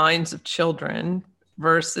to the minds of children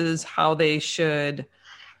versus how they should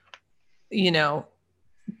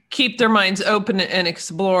keep their minds open and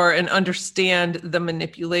explore and understand the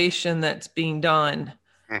manipulation that's being done.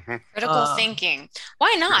 Mm-hmm. Critical thinking.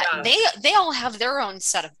 Why not? Yeah. They all have their own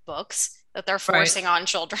set of books that they're forcing on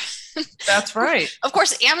children. That's right. Of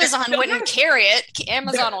course, Amazon wouldn't carry it.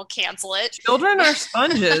 Amazon will cancel it. Children are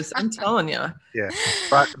sponges, I'm telling you. Yeah,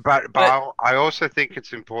 but I also think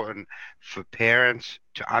it's important for parents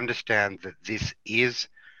to understand that this is,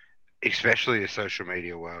 especially the social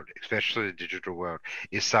media world, especially the digital world,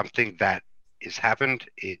 is something that is happened.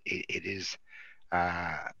 It is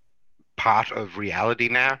part of reality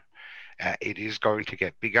now. It is going to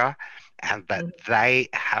get bigger, and that they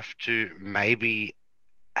have to maybe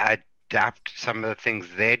adapt some of the things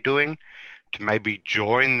they're doing to maybe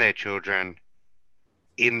join their children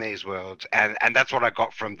in these worlds. And that's what I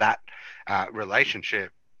got from that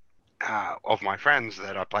relationship of my friends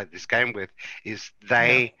that I played this game with, is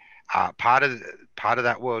they are part of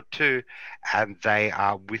that world too, and they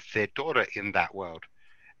are with their daughter in that world.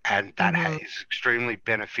 And that is extremely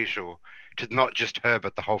beneficial to not just her,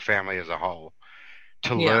 but the whole family as a whole,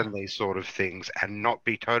 to learn these sort of things and not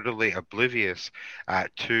be totally oblivious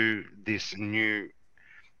to this new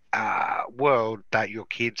world that your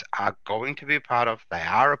kids are going to be a part of. They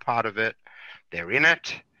are a part of it. They're in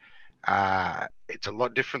it. It's a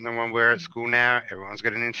lot different than when we're at school now. Everyone's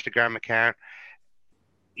got an Instagram account.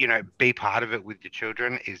 Be part of it with your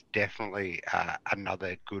children is definitely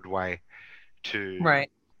another good way to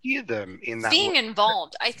hear them in that being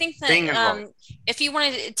involved. I think that if you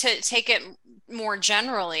wanted to take it more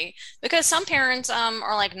generally, because some parents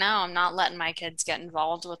are like, no, I'm not letting my kids get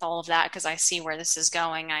involved with all of that because I see where this is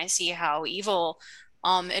going. I see how evil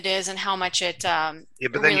it is and how much it but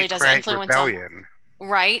really does influence rebellion.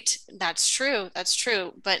 Right. That's true.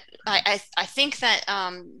 But I think that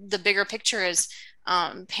the bigger picture is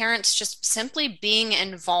parents just simply being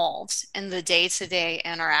involved in the day-to-day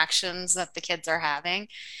interactions that the kids are having.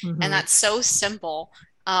 Mm-hmm. And that's so simple.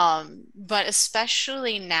 But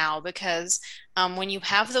especially now, because when you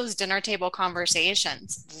have those dinner table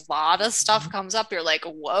conversations, a lot of stuff comes up. You're like,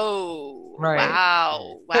 whoa, right.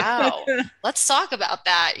 wow. Let's talk about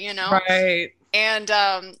that, Right.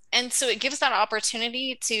 And so it gives that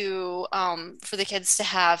opportunity to for the kids to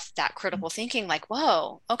have that critical thinking, like,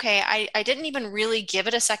 whoa, okay, I didn't even really give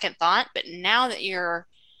it a second thought, but now that you're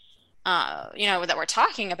that we're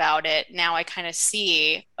talking about it, now I kind of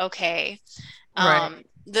see, okay, right.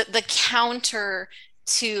 the counter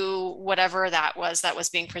to whatever that was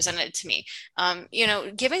being presented to me,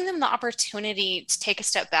 giving them the opportunity to take a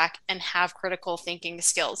step back and have critical thinking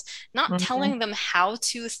skills, not mm-hmm. telling them how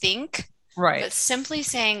to think, right, but simply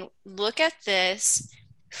saying, look at this,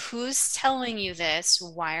 who's telling you this,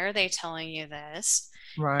 why are they telling you this,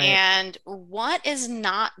 right, and what is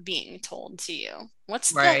not being told to you,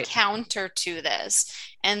 what's right. the counter to this,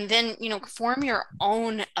 and then form your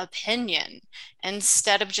own opinion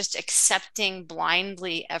instead of just accepting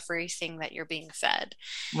blindly everything that you're being fed.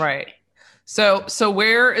 Right. So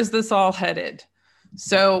where is this all headed?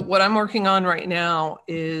 So what I'm working on right now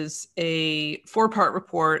is a 4-part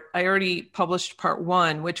report. I already published part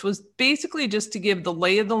 1, which was basically just to give the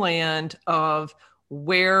lay of the land of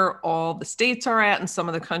where all the states are at and some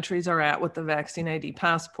of the countries are at with the vaccine ID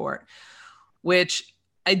passport, which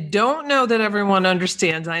I don't know that everyone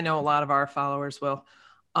understands. I know a lot of our followers will,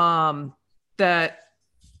 that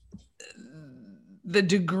the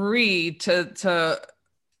degree to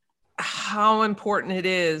how important it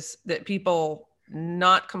is that people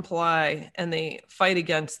not comply and they fight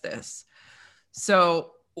against this.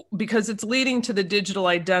 So because it's leading to the digital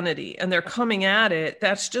identity and they're coming at it,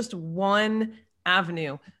 that's just one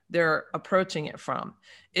avenue they're approaching it from.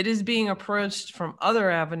 It is being approached from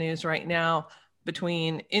other avenues right now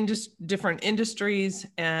between different industries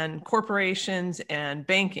and corporations and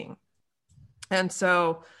banking. And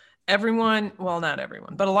so everyone, well, not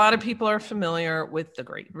everyone, but a lot of people are familiar with the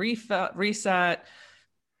Great Reset,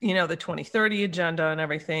 the 2030 agenda and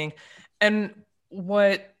everything. And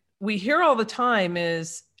what we hear all the time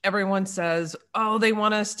is everyone says, oh, they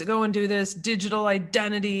want us to go and do this digital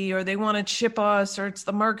identity, or they want to chip us, or it's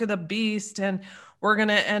the mark of the beast, and we're going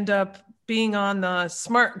to end up being on the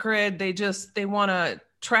smart grid. They want to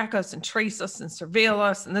track us and trace us and surveil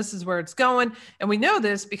us, and this is where it's going. And we know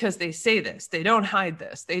this because they say this. They don't hide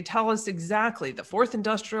this. They tell us exactly the 4th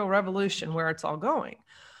Industrial Revolution, where it's all going.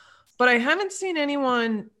 But I haven't seen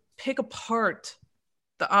anyone pick apart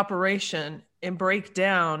the operation and break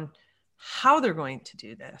down how they're going to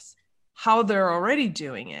do this, how they're already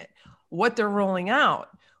doing it, what they're rolling out,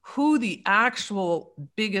 who the actual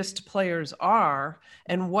biggest players are,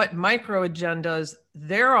 and what micro agendas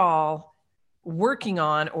they're all working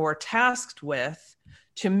on or tasked with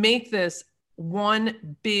to make this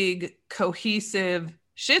one big cohesive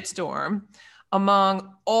shitstorm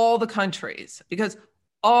among all the countries, because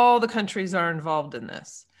all the countries are involved in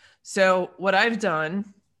this. So what I've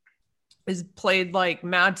done is played like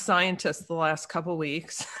mad scientist the last couple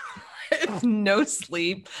weeks. No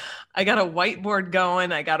sleep. I got a whiteboard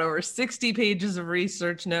going. I got over 60 pages of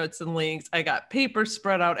research notes and links. I got papers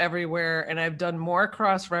spread out everywhere. And I've done more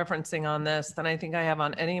cross-referencing on this than I think I have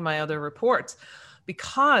on any of my other reports,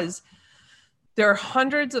 because there are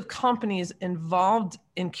hundreds of companies involved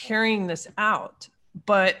in carrying this out.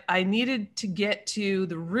 But I needed to get to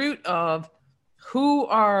the root of who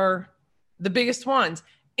are the biggest ones.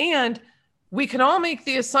 And we can all make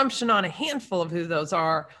the assumption on a handful of who those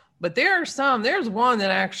are, but there's one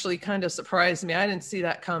that actually kind of surprised me. I didn't see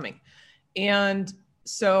that coming. And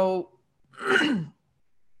so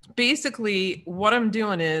basically what I'm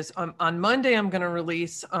doing is on Monday, I'm going to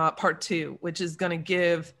release part 2, which is going to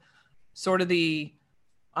give sort of the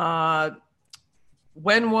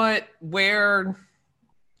when, what, where,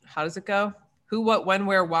 how does it go? Who, what, when,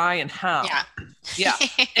 where, why, and how. Yeah.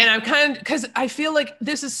 And I'm kind of, because I feel like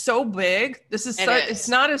this is so big. It's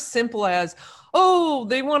not as simple as, oh,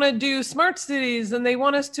 they want to do smart cities and they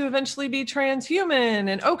want us to eventually be transhuman.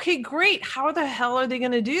 And okay, great. How the hell are they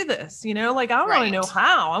going to do this? I want to know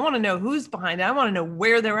how. I want to know who's behind it. I want to know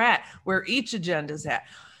where they're at, where each agenda's at.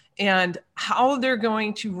 and how they're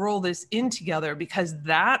going to roll this in together, because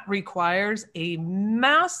that requires a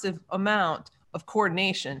massive amount of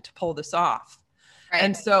coordination to pull this off. Right.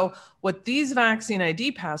 And so what these vaccine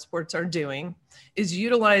ID passports are doing is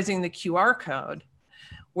utilizing the QR code,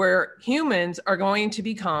 where humans are going to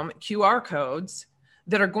become QR codes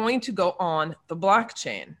that are going to go on the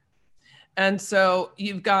blockchain. And so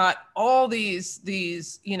you've got all these,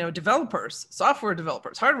 developers, software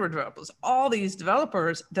developers, hardware developers, all these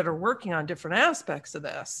developers that are working on different aspects of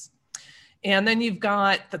this. And then you've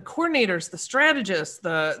got the coordinators, the strategists,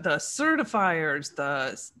 the certifiers,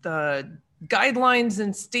 the guidelines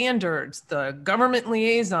and standards, the government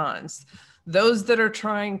liaisons, those that are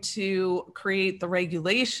trying to create the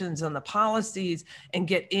regulations and the policies and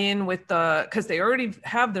get in with because they already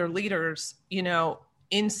have their leaders,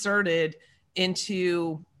 inserted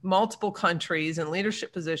into multiple countries and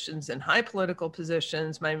leadership positions and high political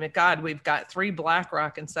positions. My God, we've got 3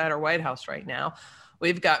 BlackRock inside our White House right now.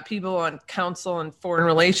 We've got people on council and foreign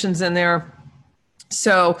relations in there.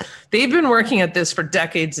 So they've been working at this for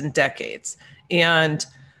decades and decades, and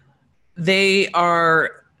they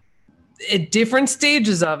are at different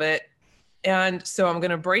stages of it. And so I'm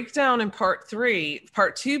going to break down in part 3.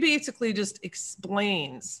 Part 2 basically just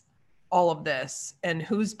explains all of this and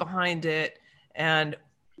who's behind it and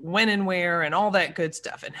when and where and all that good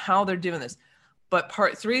stuff and how they're doing this. But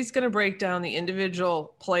part 3 is going to break down the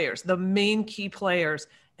individual players, the main key players,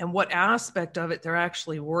 and what aspect of it they're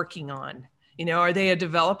actually working on. Are they a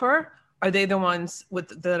developer? Are they the ones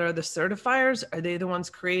that are the certifiers? Are they the ones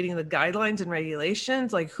creating the guidelines and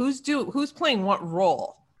regulations? Like who's playing what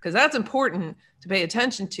role? Because that's important to pay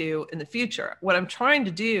attention to in the future. What I'm trying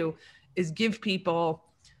to do is give people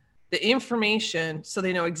the information so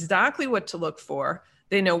they know exactly what to look for.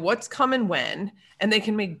 They know what's coming when, and they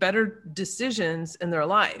can make better decisions in their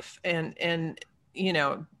life and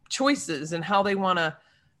choices and how they want to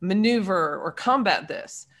maneuver or combat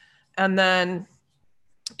this. And then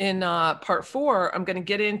in part 4, I'm going to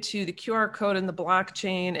get into the QR code and the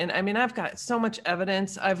blockchain. And I mean, I've got so much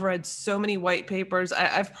evidence. I've read so many white papers.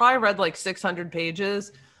 I've probably read like 600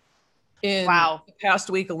 pages in the past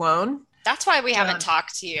week alone. That's why we haven't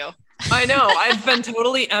talked to you. I know. I've been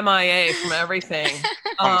totally MIA from everything.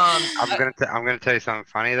 I'm going to tell you something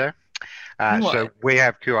funny there. So we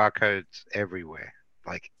have QR codes everywhere,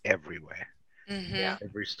 like everywhere. Mm-hmm. Yeah.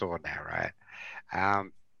 Every store now, right?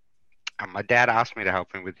 And my dad asked me to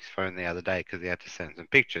help him with his phone the other day because he had to send some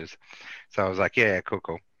pictures. So I was like, yeah,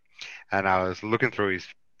 cool. And I was looking through his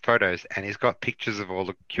photos, and he's got pictures of all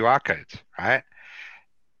the QR codes, right?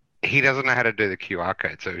 He doesn't know how to do the QR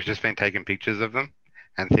code, so he's just been taking pictures of them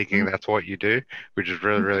and thinking that's what you do, which is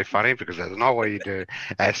really, really funny because that's not what you do.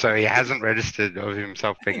 So he hasn't registered of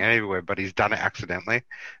himself being anywhere, but he's done it accidentally.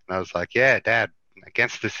 And I was like, yeah, Dad,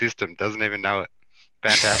 against the system, doesn't even know it.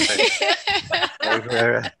 Fantastic.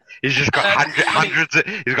 He's just got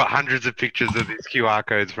hundreds of pictures of these QR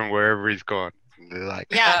codes from wherever he's gone. They're like,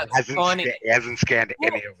 he hasn't scanned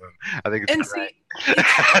any of them. I think it's great.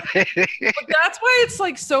 But that's why it's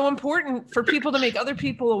like so important for people to make other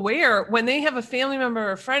people aware when they have a family member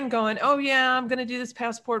or a friend going, oh yeah, I'm going to do this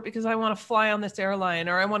passport because I want to fly on this airline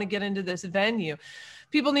or I want to get into this venue.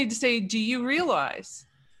 People need to say, do you realize?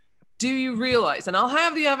 And I'll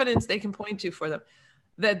have the evidence they can point to for them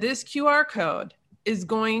that this QR code is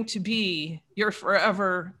going to be your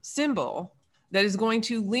forever symbol that is going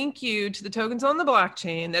to link you to the tokens on the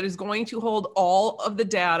blockchain, that is going to hold all of the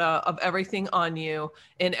data of everything on you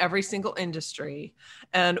in every single industry.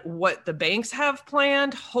 And what the banks have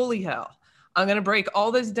planned, holy hell. I'm going to break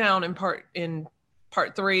all this down in part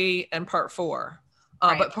 3 and part 4.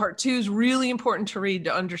 Right. But part 2 is really important to read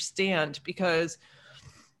to understand because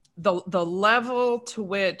the level to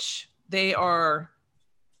which they are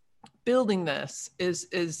building this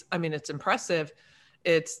is I mean, it's impressive.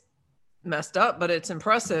 It's messed up, but it's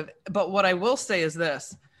impressive. But what I will say is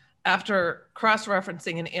this, after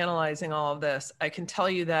cross-referencing and analyzing all of this, I can tell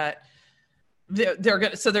you that they're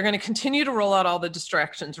going to continue to roll out all the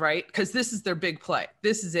distractions, right? Because this is their big play.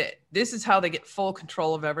 This is it. This is how they get full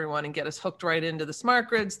control of everyone and get us hooked right into the smart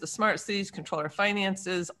grids, the smart cities, control our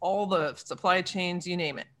finances, all the supply chains, you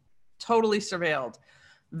name it. Totally surveilled.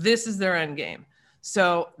 This is their end game.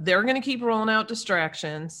 So they're going to keep rolling out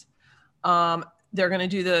distractions. They're going to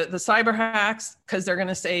do the cyber hacks because they're going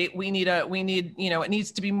to say we need, it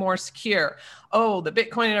needs to be more secure. Oh, the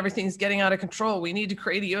Bitcoin and everything's getting out of control. We need to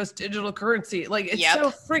create a US digital currency. Like it's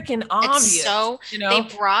so freaking obvious. They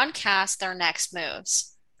broadcast their next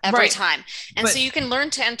moves every time. And so you can learn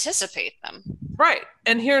to anticipate them. Right.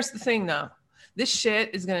 And here's the thing though, this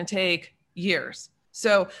shit is going to take years.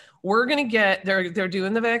 So we're going to get, they're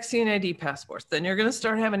doing the vaccine ID passports. Then you're going to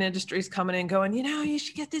start having industries coming in going, you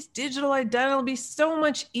should get this digital identity. It'll be so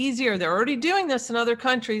much easier. They're already doing this in other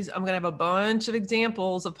countries. I'm going to have a bunch of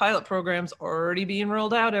examples of pilot programs already being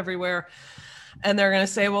rolled out everywhere. And they're going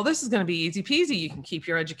to say, well, this is going to be easy peasy. You can keep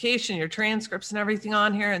your education, your transcripts and everything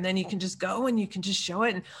on here. And then you can just go and you can just show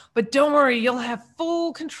it. But don't worry, you'll have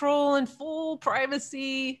full control and full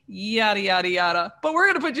privacy, yada, yada, yada. But we're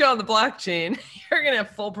going to put you on the blockchain. You're going to have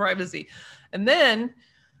full privacy. And then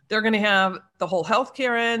they're going to have the whole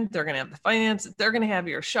healthcare end. They're going to have the finance. They're going to have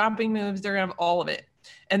your shopping moves. They're going to have all of it.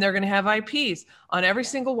 And they're going to have IPs on every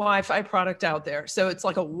single Wi-Fi product out there. So it's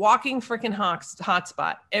like a walking freaking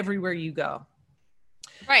hotspot everywhere you go.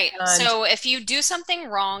 Right. So if you do something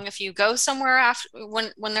wrong, if you go somewhere after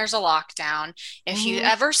when there's a lockdown, if you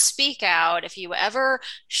ever speak out, if you ever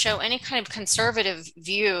show any kind of conservative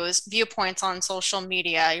viewpoints on social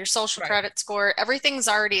media, your social credit score, everything's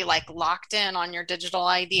already like locked in on your digital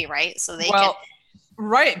ID, right? So they can.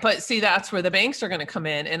 Right. But see, that's where the banks are going to come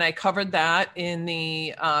in. And I covered that in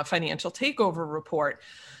the financial takeover report.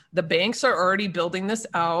 The banks are already building this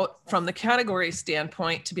out from the category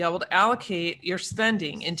standpoint to be able to allocate your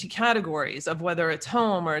spending into categories of whether it's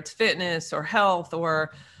home or it's fitness or health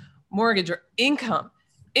or mortgage or income.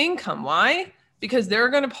 Income. Why? Because they're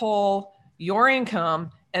going to pull your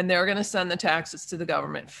income and they're going to send the taxes to the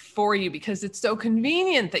government for you because it's so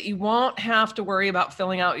convenient that you won't have to worry about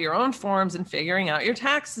filling out your own forms and figuring out your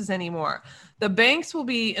taxes anymore. The banks will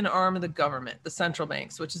be an arm of the government, the central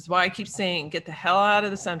banks, which is why I keep saying, get the hell out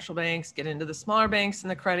of the central banks, get into the smaller banks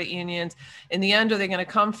and the credit unions. In the end, are they going to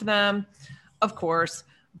come for them? Of course,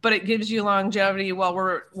 but it gives you longevity while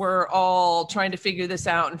we're all trying to figure this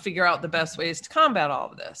out and figure out the best ways to combat all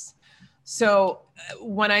of this. So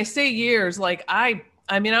when I say years, like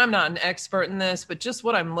I mean, I'm not an expert in this, but just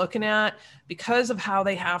what I'm looking at, because of how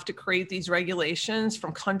they have to create these regulations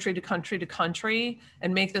from country to country to country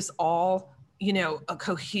and make this all, a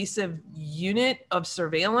cohesive unit of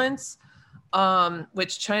surveillance,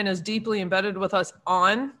 which China is deeply embedded with us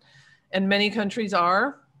on, and many countries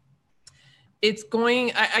are. It's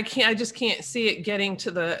going, I just can't see it getting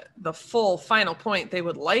to the full final point they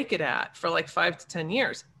would like it at for like 5 to 10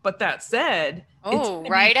 years. But that said, it's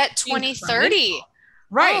right at 2030.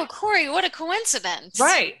 Right. Oh, Corey, what a coincidence.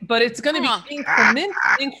 Right. But it's going to be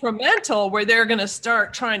incremental where they're going to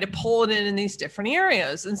start trying to pull it in these different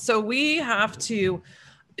areas. And so we have to,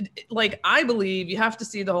 I believe you have to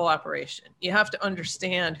see the whole operation. You have to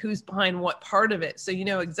understand who's behind what part of it. So you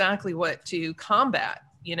know exactly what to combat,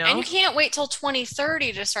 And you can't wait till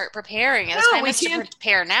 2030 to start preparing. It's time to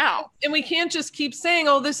prepare now. And we can't just keep saying,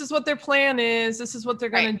 oh, this is what their plan is. This is what they're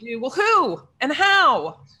going to do. Well, who and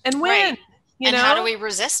how and when? Right. And how do we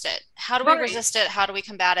resist it? How do we resist it? How do we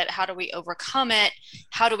combat it? How do we overcome it?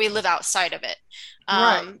 How do we live outside of it?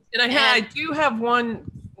 Right. And I do have one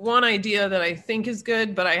idea that I think is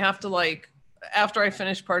good, but I have to after I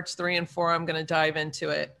finish parts 3 and 4, I'm going to dive into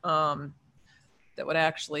it. That would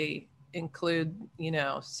actually include,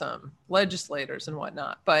 some legislators and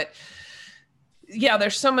whatnot. But yeah,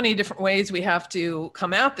 there's so many different ways we have to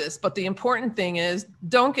come at this. But the important thing is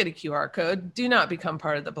don't get a QR code. Do not become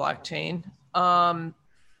part of the blockchain.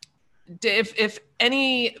 If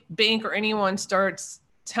any bank or anyone starts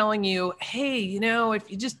telling you, hey,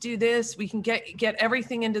 if you just do this, we can get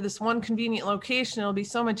everything into this one convenient location. It'll be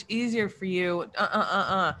so much easier for you.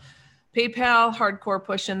 PayPal, hardcore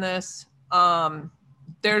pushing this.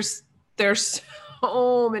 There's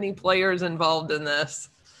so many players involved in this.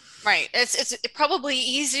 Right. It's probably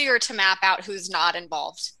easier to map out who's not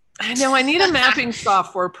involved. I know. I need a mapping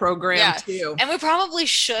software program too. And we probably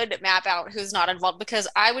should map out who's not involved, because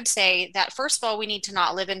I would say that, first of all, we need to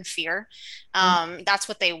not live in fear. That's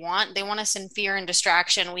what they want. They want us in fear and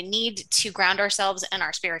distraction. We need to ground ourselves in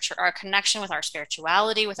our connection with our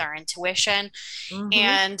spirituality, with our intuition,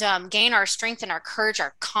 and gain our strength and our courage,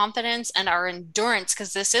 our confidence and our endurance,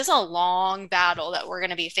 because this is a long battle that we're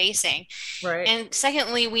going to be facing. Right. And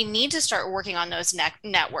secondly, we need to start working on those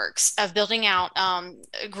networks of building out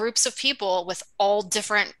groups of people with all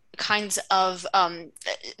different kinds of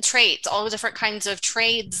traits, all the different kinds of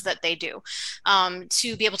trades that they do,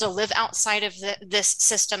 to be able to live outside of this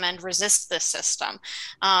system and resist this system,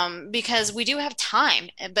 because we do have time,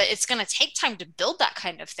 but it's going to take time to build that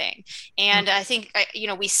kind of thing. And I think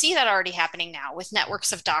we see that already happening now with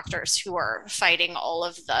networks of doctors who are fighting all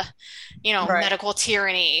of the medical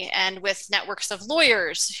tyranny, and with networks of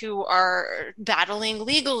lawyers who are battling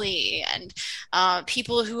legally, and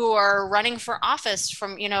people who are running for office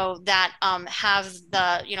from that have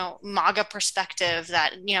the, MAGA perspective,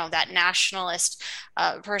 that, that nationalist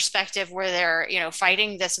perspective where they're,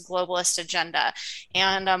 fighting this globalist agenda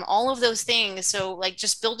and all of those things. So like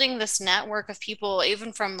just building this network of people,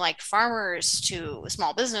 even from like farmers to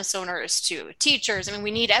small business owners to teachers. I mean,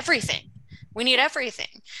 we need everything.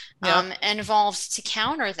 Involved to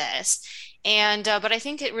counter this. And but I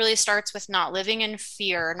think it really starts with not living in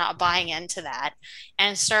fear, not buying into that,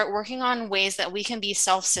 and start working on ways that we can be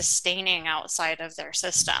self-sustaining outside of their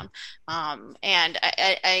system. And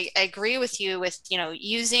I agree with you with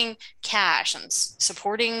using cash and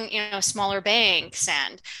supporting smaller banks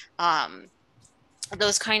and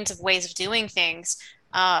those kinds of ways of doing things.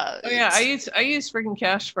 I use freaking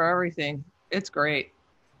cash for everything. It's great.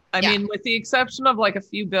 I mean, with the exception of like a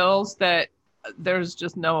few bills that there's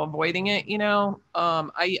just no avoiding it,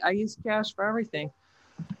 I use cash for everything.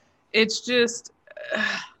 It's just,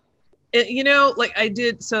 like I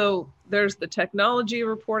did. So there's the technology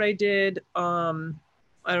report I did, I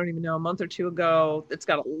don't even know, a month or two ago. It's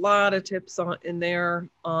got a lot of tips in there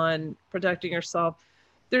on protecting yourself.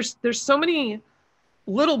 There's so many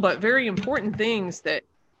little but very important things that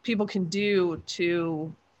people can do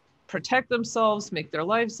to protect themselves, make their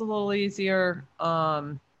lives a little easier.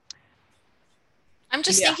 I'm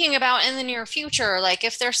just thinking about in the near future, like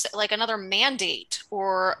if there's like another mandate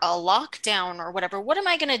or a lockdown or whatever, what am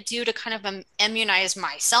I going to do to kind of immunize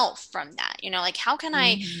myself from that? Like how can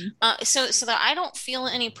I, so that I don't feel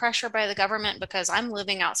any pressure by the government because I'm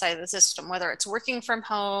living outside the system, whether it's working from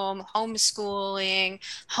home, homeschooling,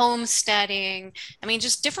 homesteading. I mean,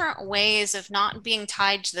 just different ways of not being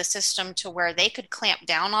tied to the system to where they could clamp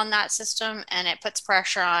down on that system and it puts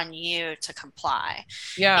pressure on you to comply.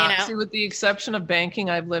 Yeah. See, with the exception of banking,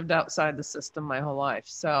 I've lived outside the system my whole life.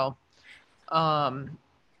 So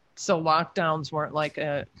lockdowns weren't like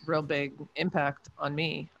a real big impact on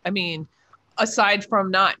me. I mean, aside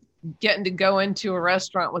from not getting to go into a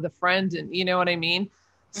restaurant with a friend and you know what I mean?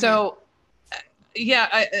 So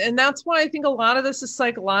and that's why I think a lot of this is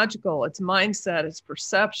psychological. It's mindset, it's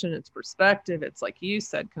perception, it's perspective. It's like you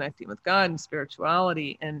said, connecting with God and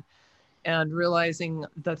spirituality and realizing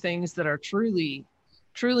the things that are truly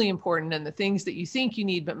important and the things that you think you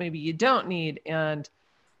need, but maybe you don't need. And,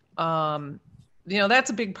 that's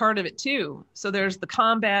a big part of it too. So there's the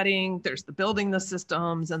combating, there's the building the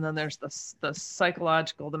systems, and then there's the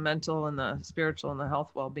psychological, the mental and the spiritual and the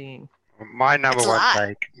health well-being. My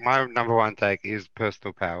number one take is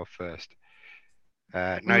personal power first.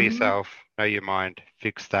 Know yourself, know your mind,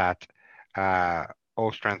 fix that.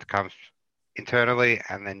 All strength comes internally,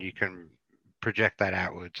 and then you can project that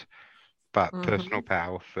outwards. But personal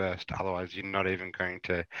power first, otherwise you're not even going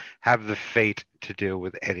to have the feet to deal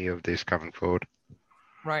with any of this coming forward.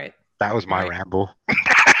 Right. That was my ramble.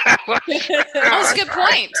 That was a good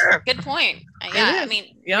point. Good point. Yeah, I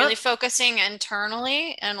mean, really focusing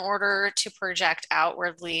internally in order to project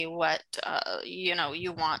outwardly what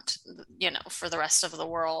you want, for the rest of the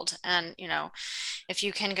world. And if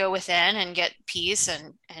you can go within and get peace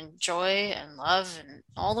and joy and love and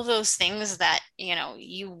all of those things that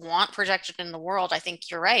you want projected in the world, I think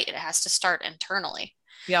you're right. It has to start internally.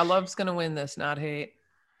 Yeah, love's gonna win this, not hate.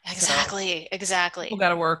 Exactly. People got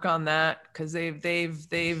to work on that because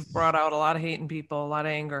they've brought out a lot of hate in people, a lot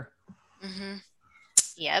of anger.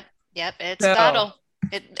 Yep. It's a battle.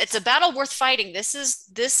 It's a battle worth fighting. This is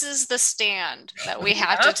the stand that we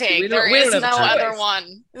have to take. There is no other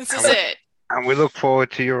one. This is it. And we look forward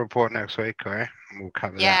to your report next week, Corey. We'll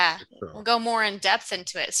cover that. Yeah, we'll go more in depth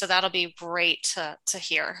into it. So that'll be great to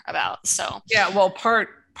hear about. So well, part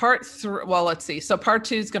 3, well, let's see. So part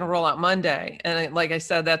 2 is going to roll out Monday. And like I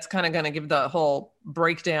said, that's kind of going to give the whole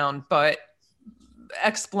breakdown, but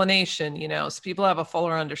explanation, so people have a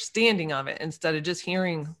fuller understanding of it instead of just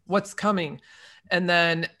hearing what's coming. And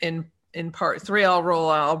then in part 3,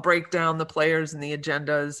 I'll break down the players and the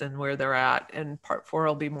agendas and where they're at. And part 4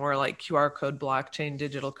 will be more like QR code, blockchain,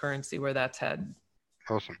 digital currency, where that's headed.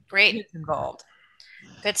 Awesome. Great. It's involved.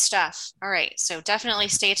 Good stuff. All right. So definitely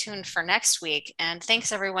stay tuned for next week. And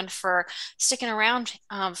thanks everyone for sticking around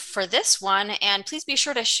for this one. And please be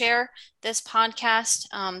sure to share this podcast.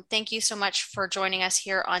 Thank you so much for joining us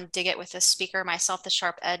here on Dig It with the speaker, myself, The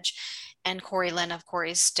Sharp Edge, and Corey Lynn of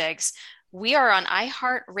Corey's Digs. We are on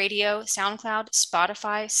iHeartRadio, SoundCloud,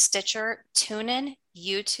 Spotify, Stitcher, TuneIn,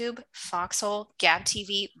 YouTube, Foxhole, Gab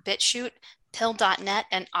TV, BitChute, Pill.net,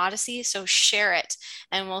 and Odyssey. So share it.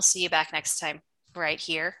 And we'll see you back next time, right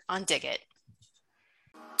here on Dig It.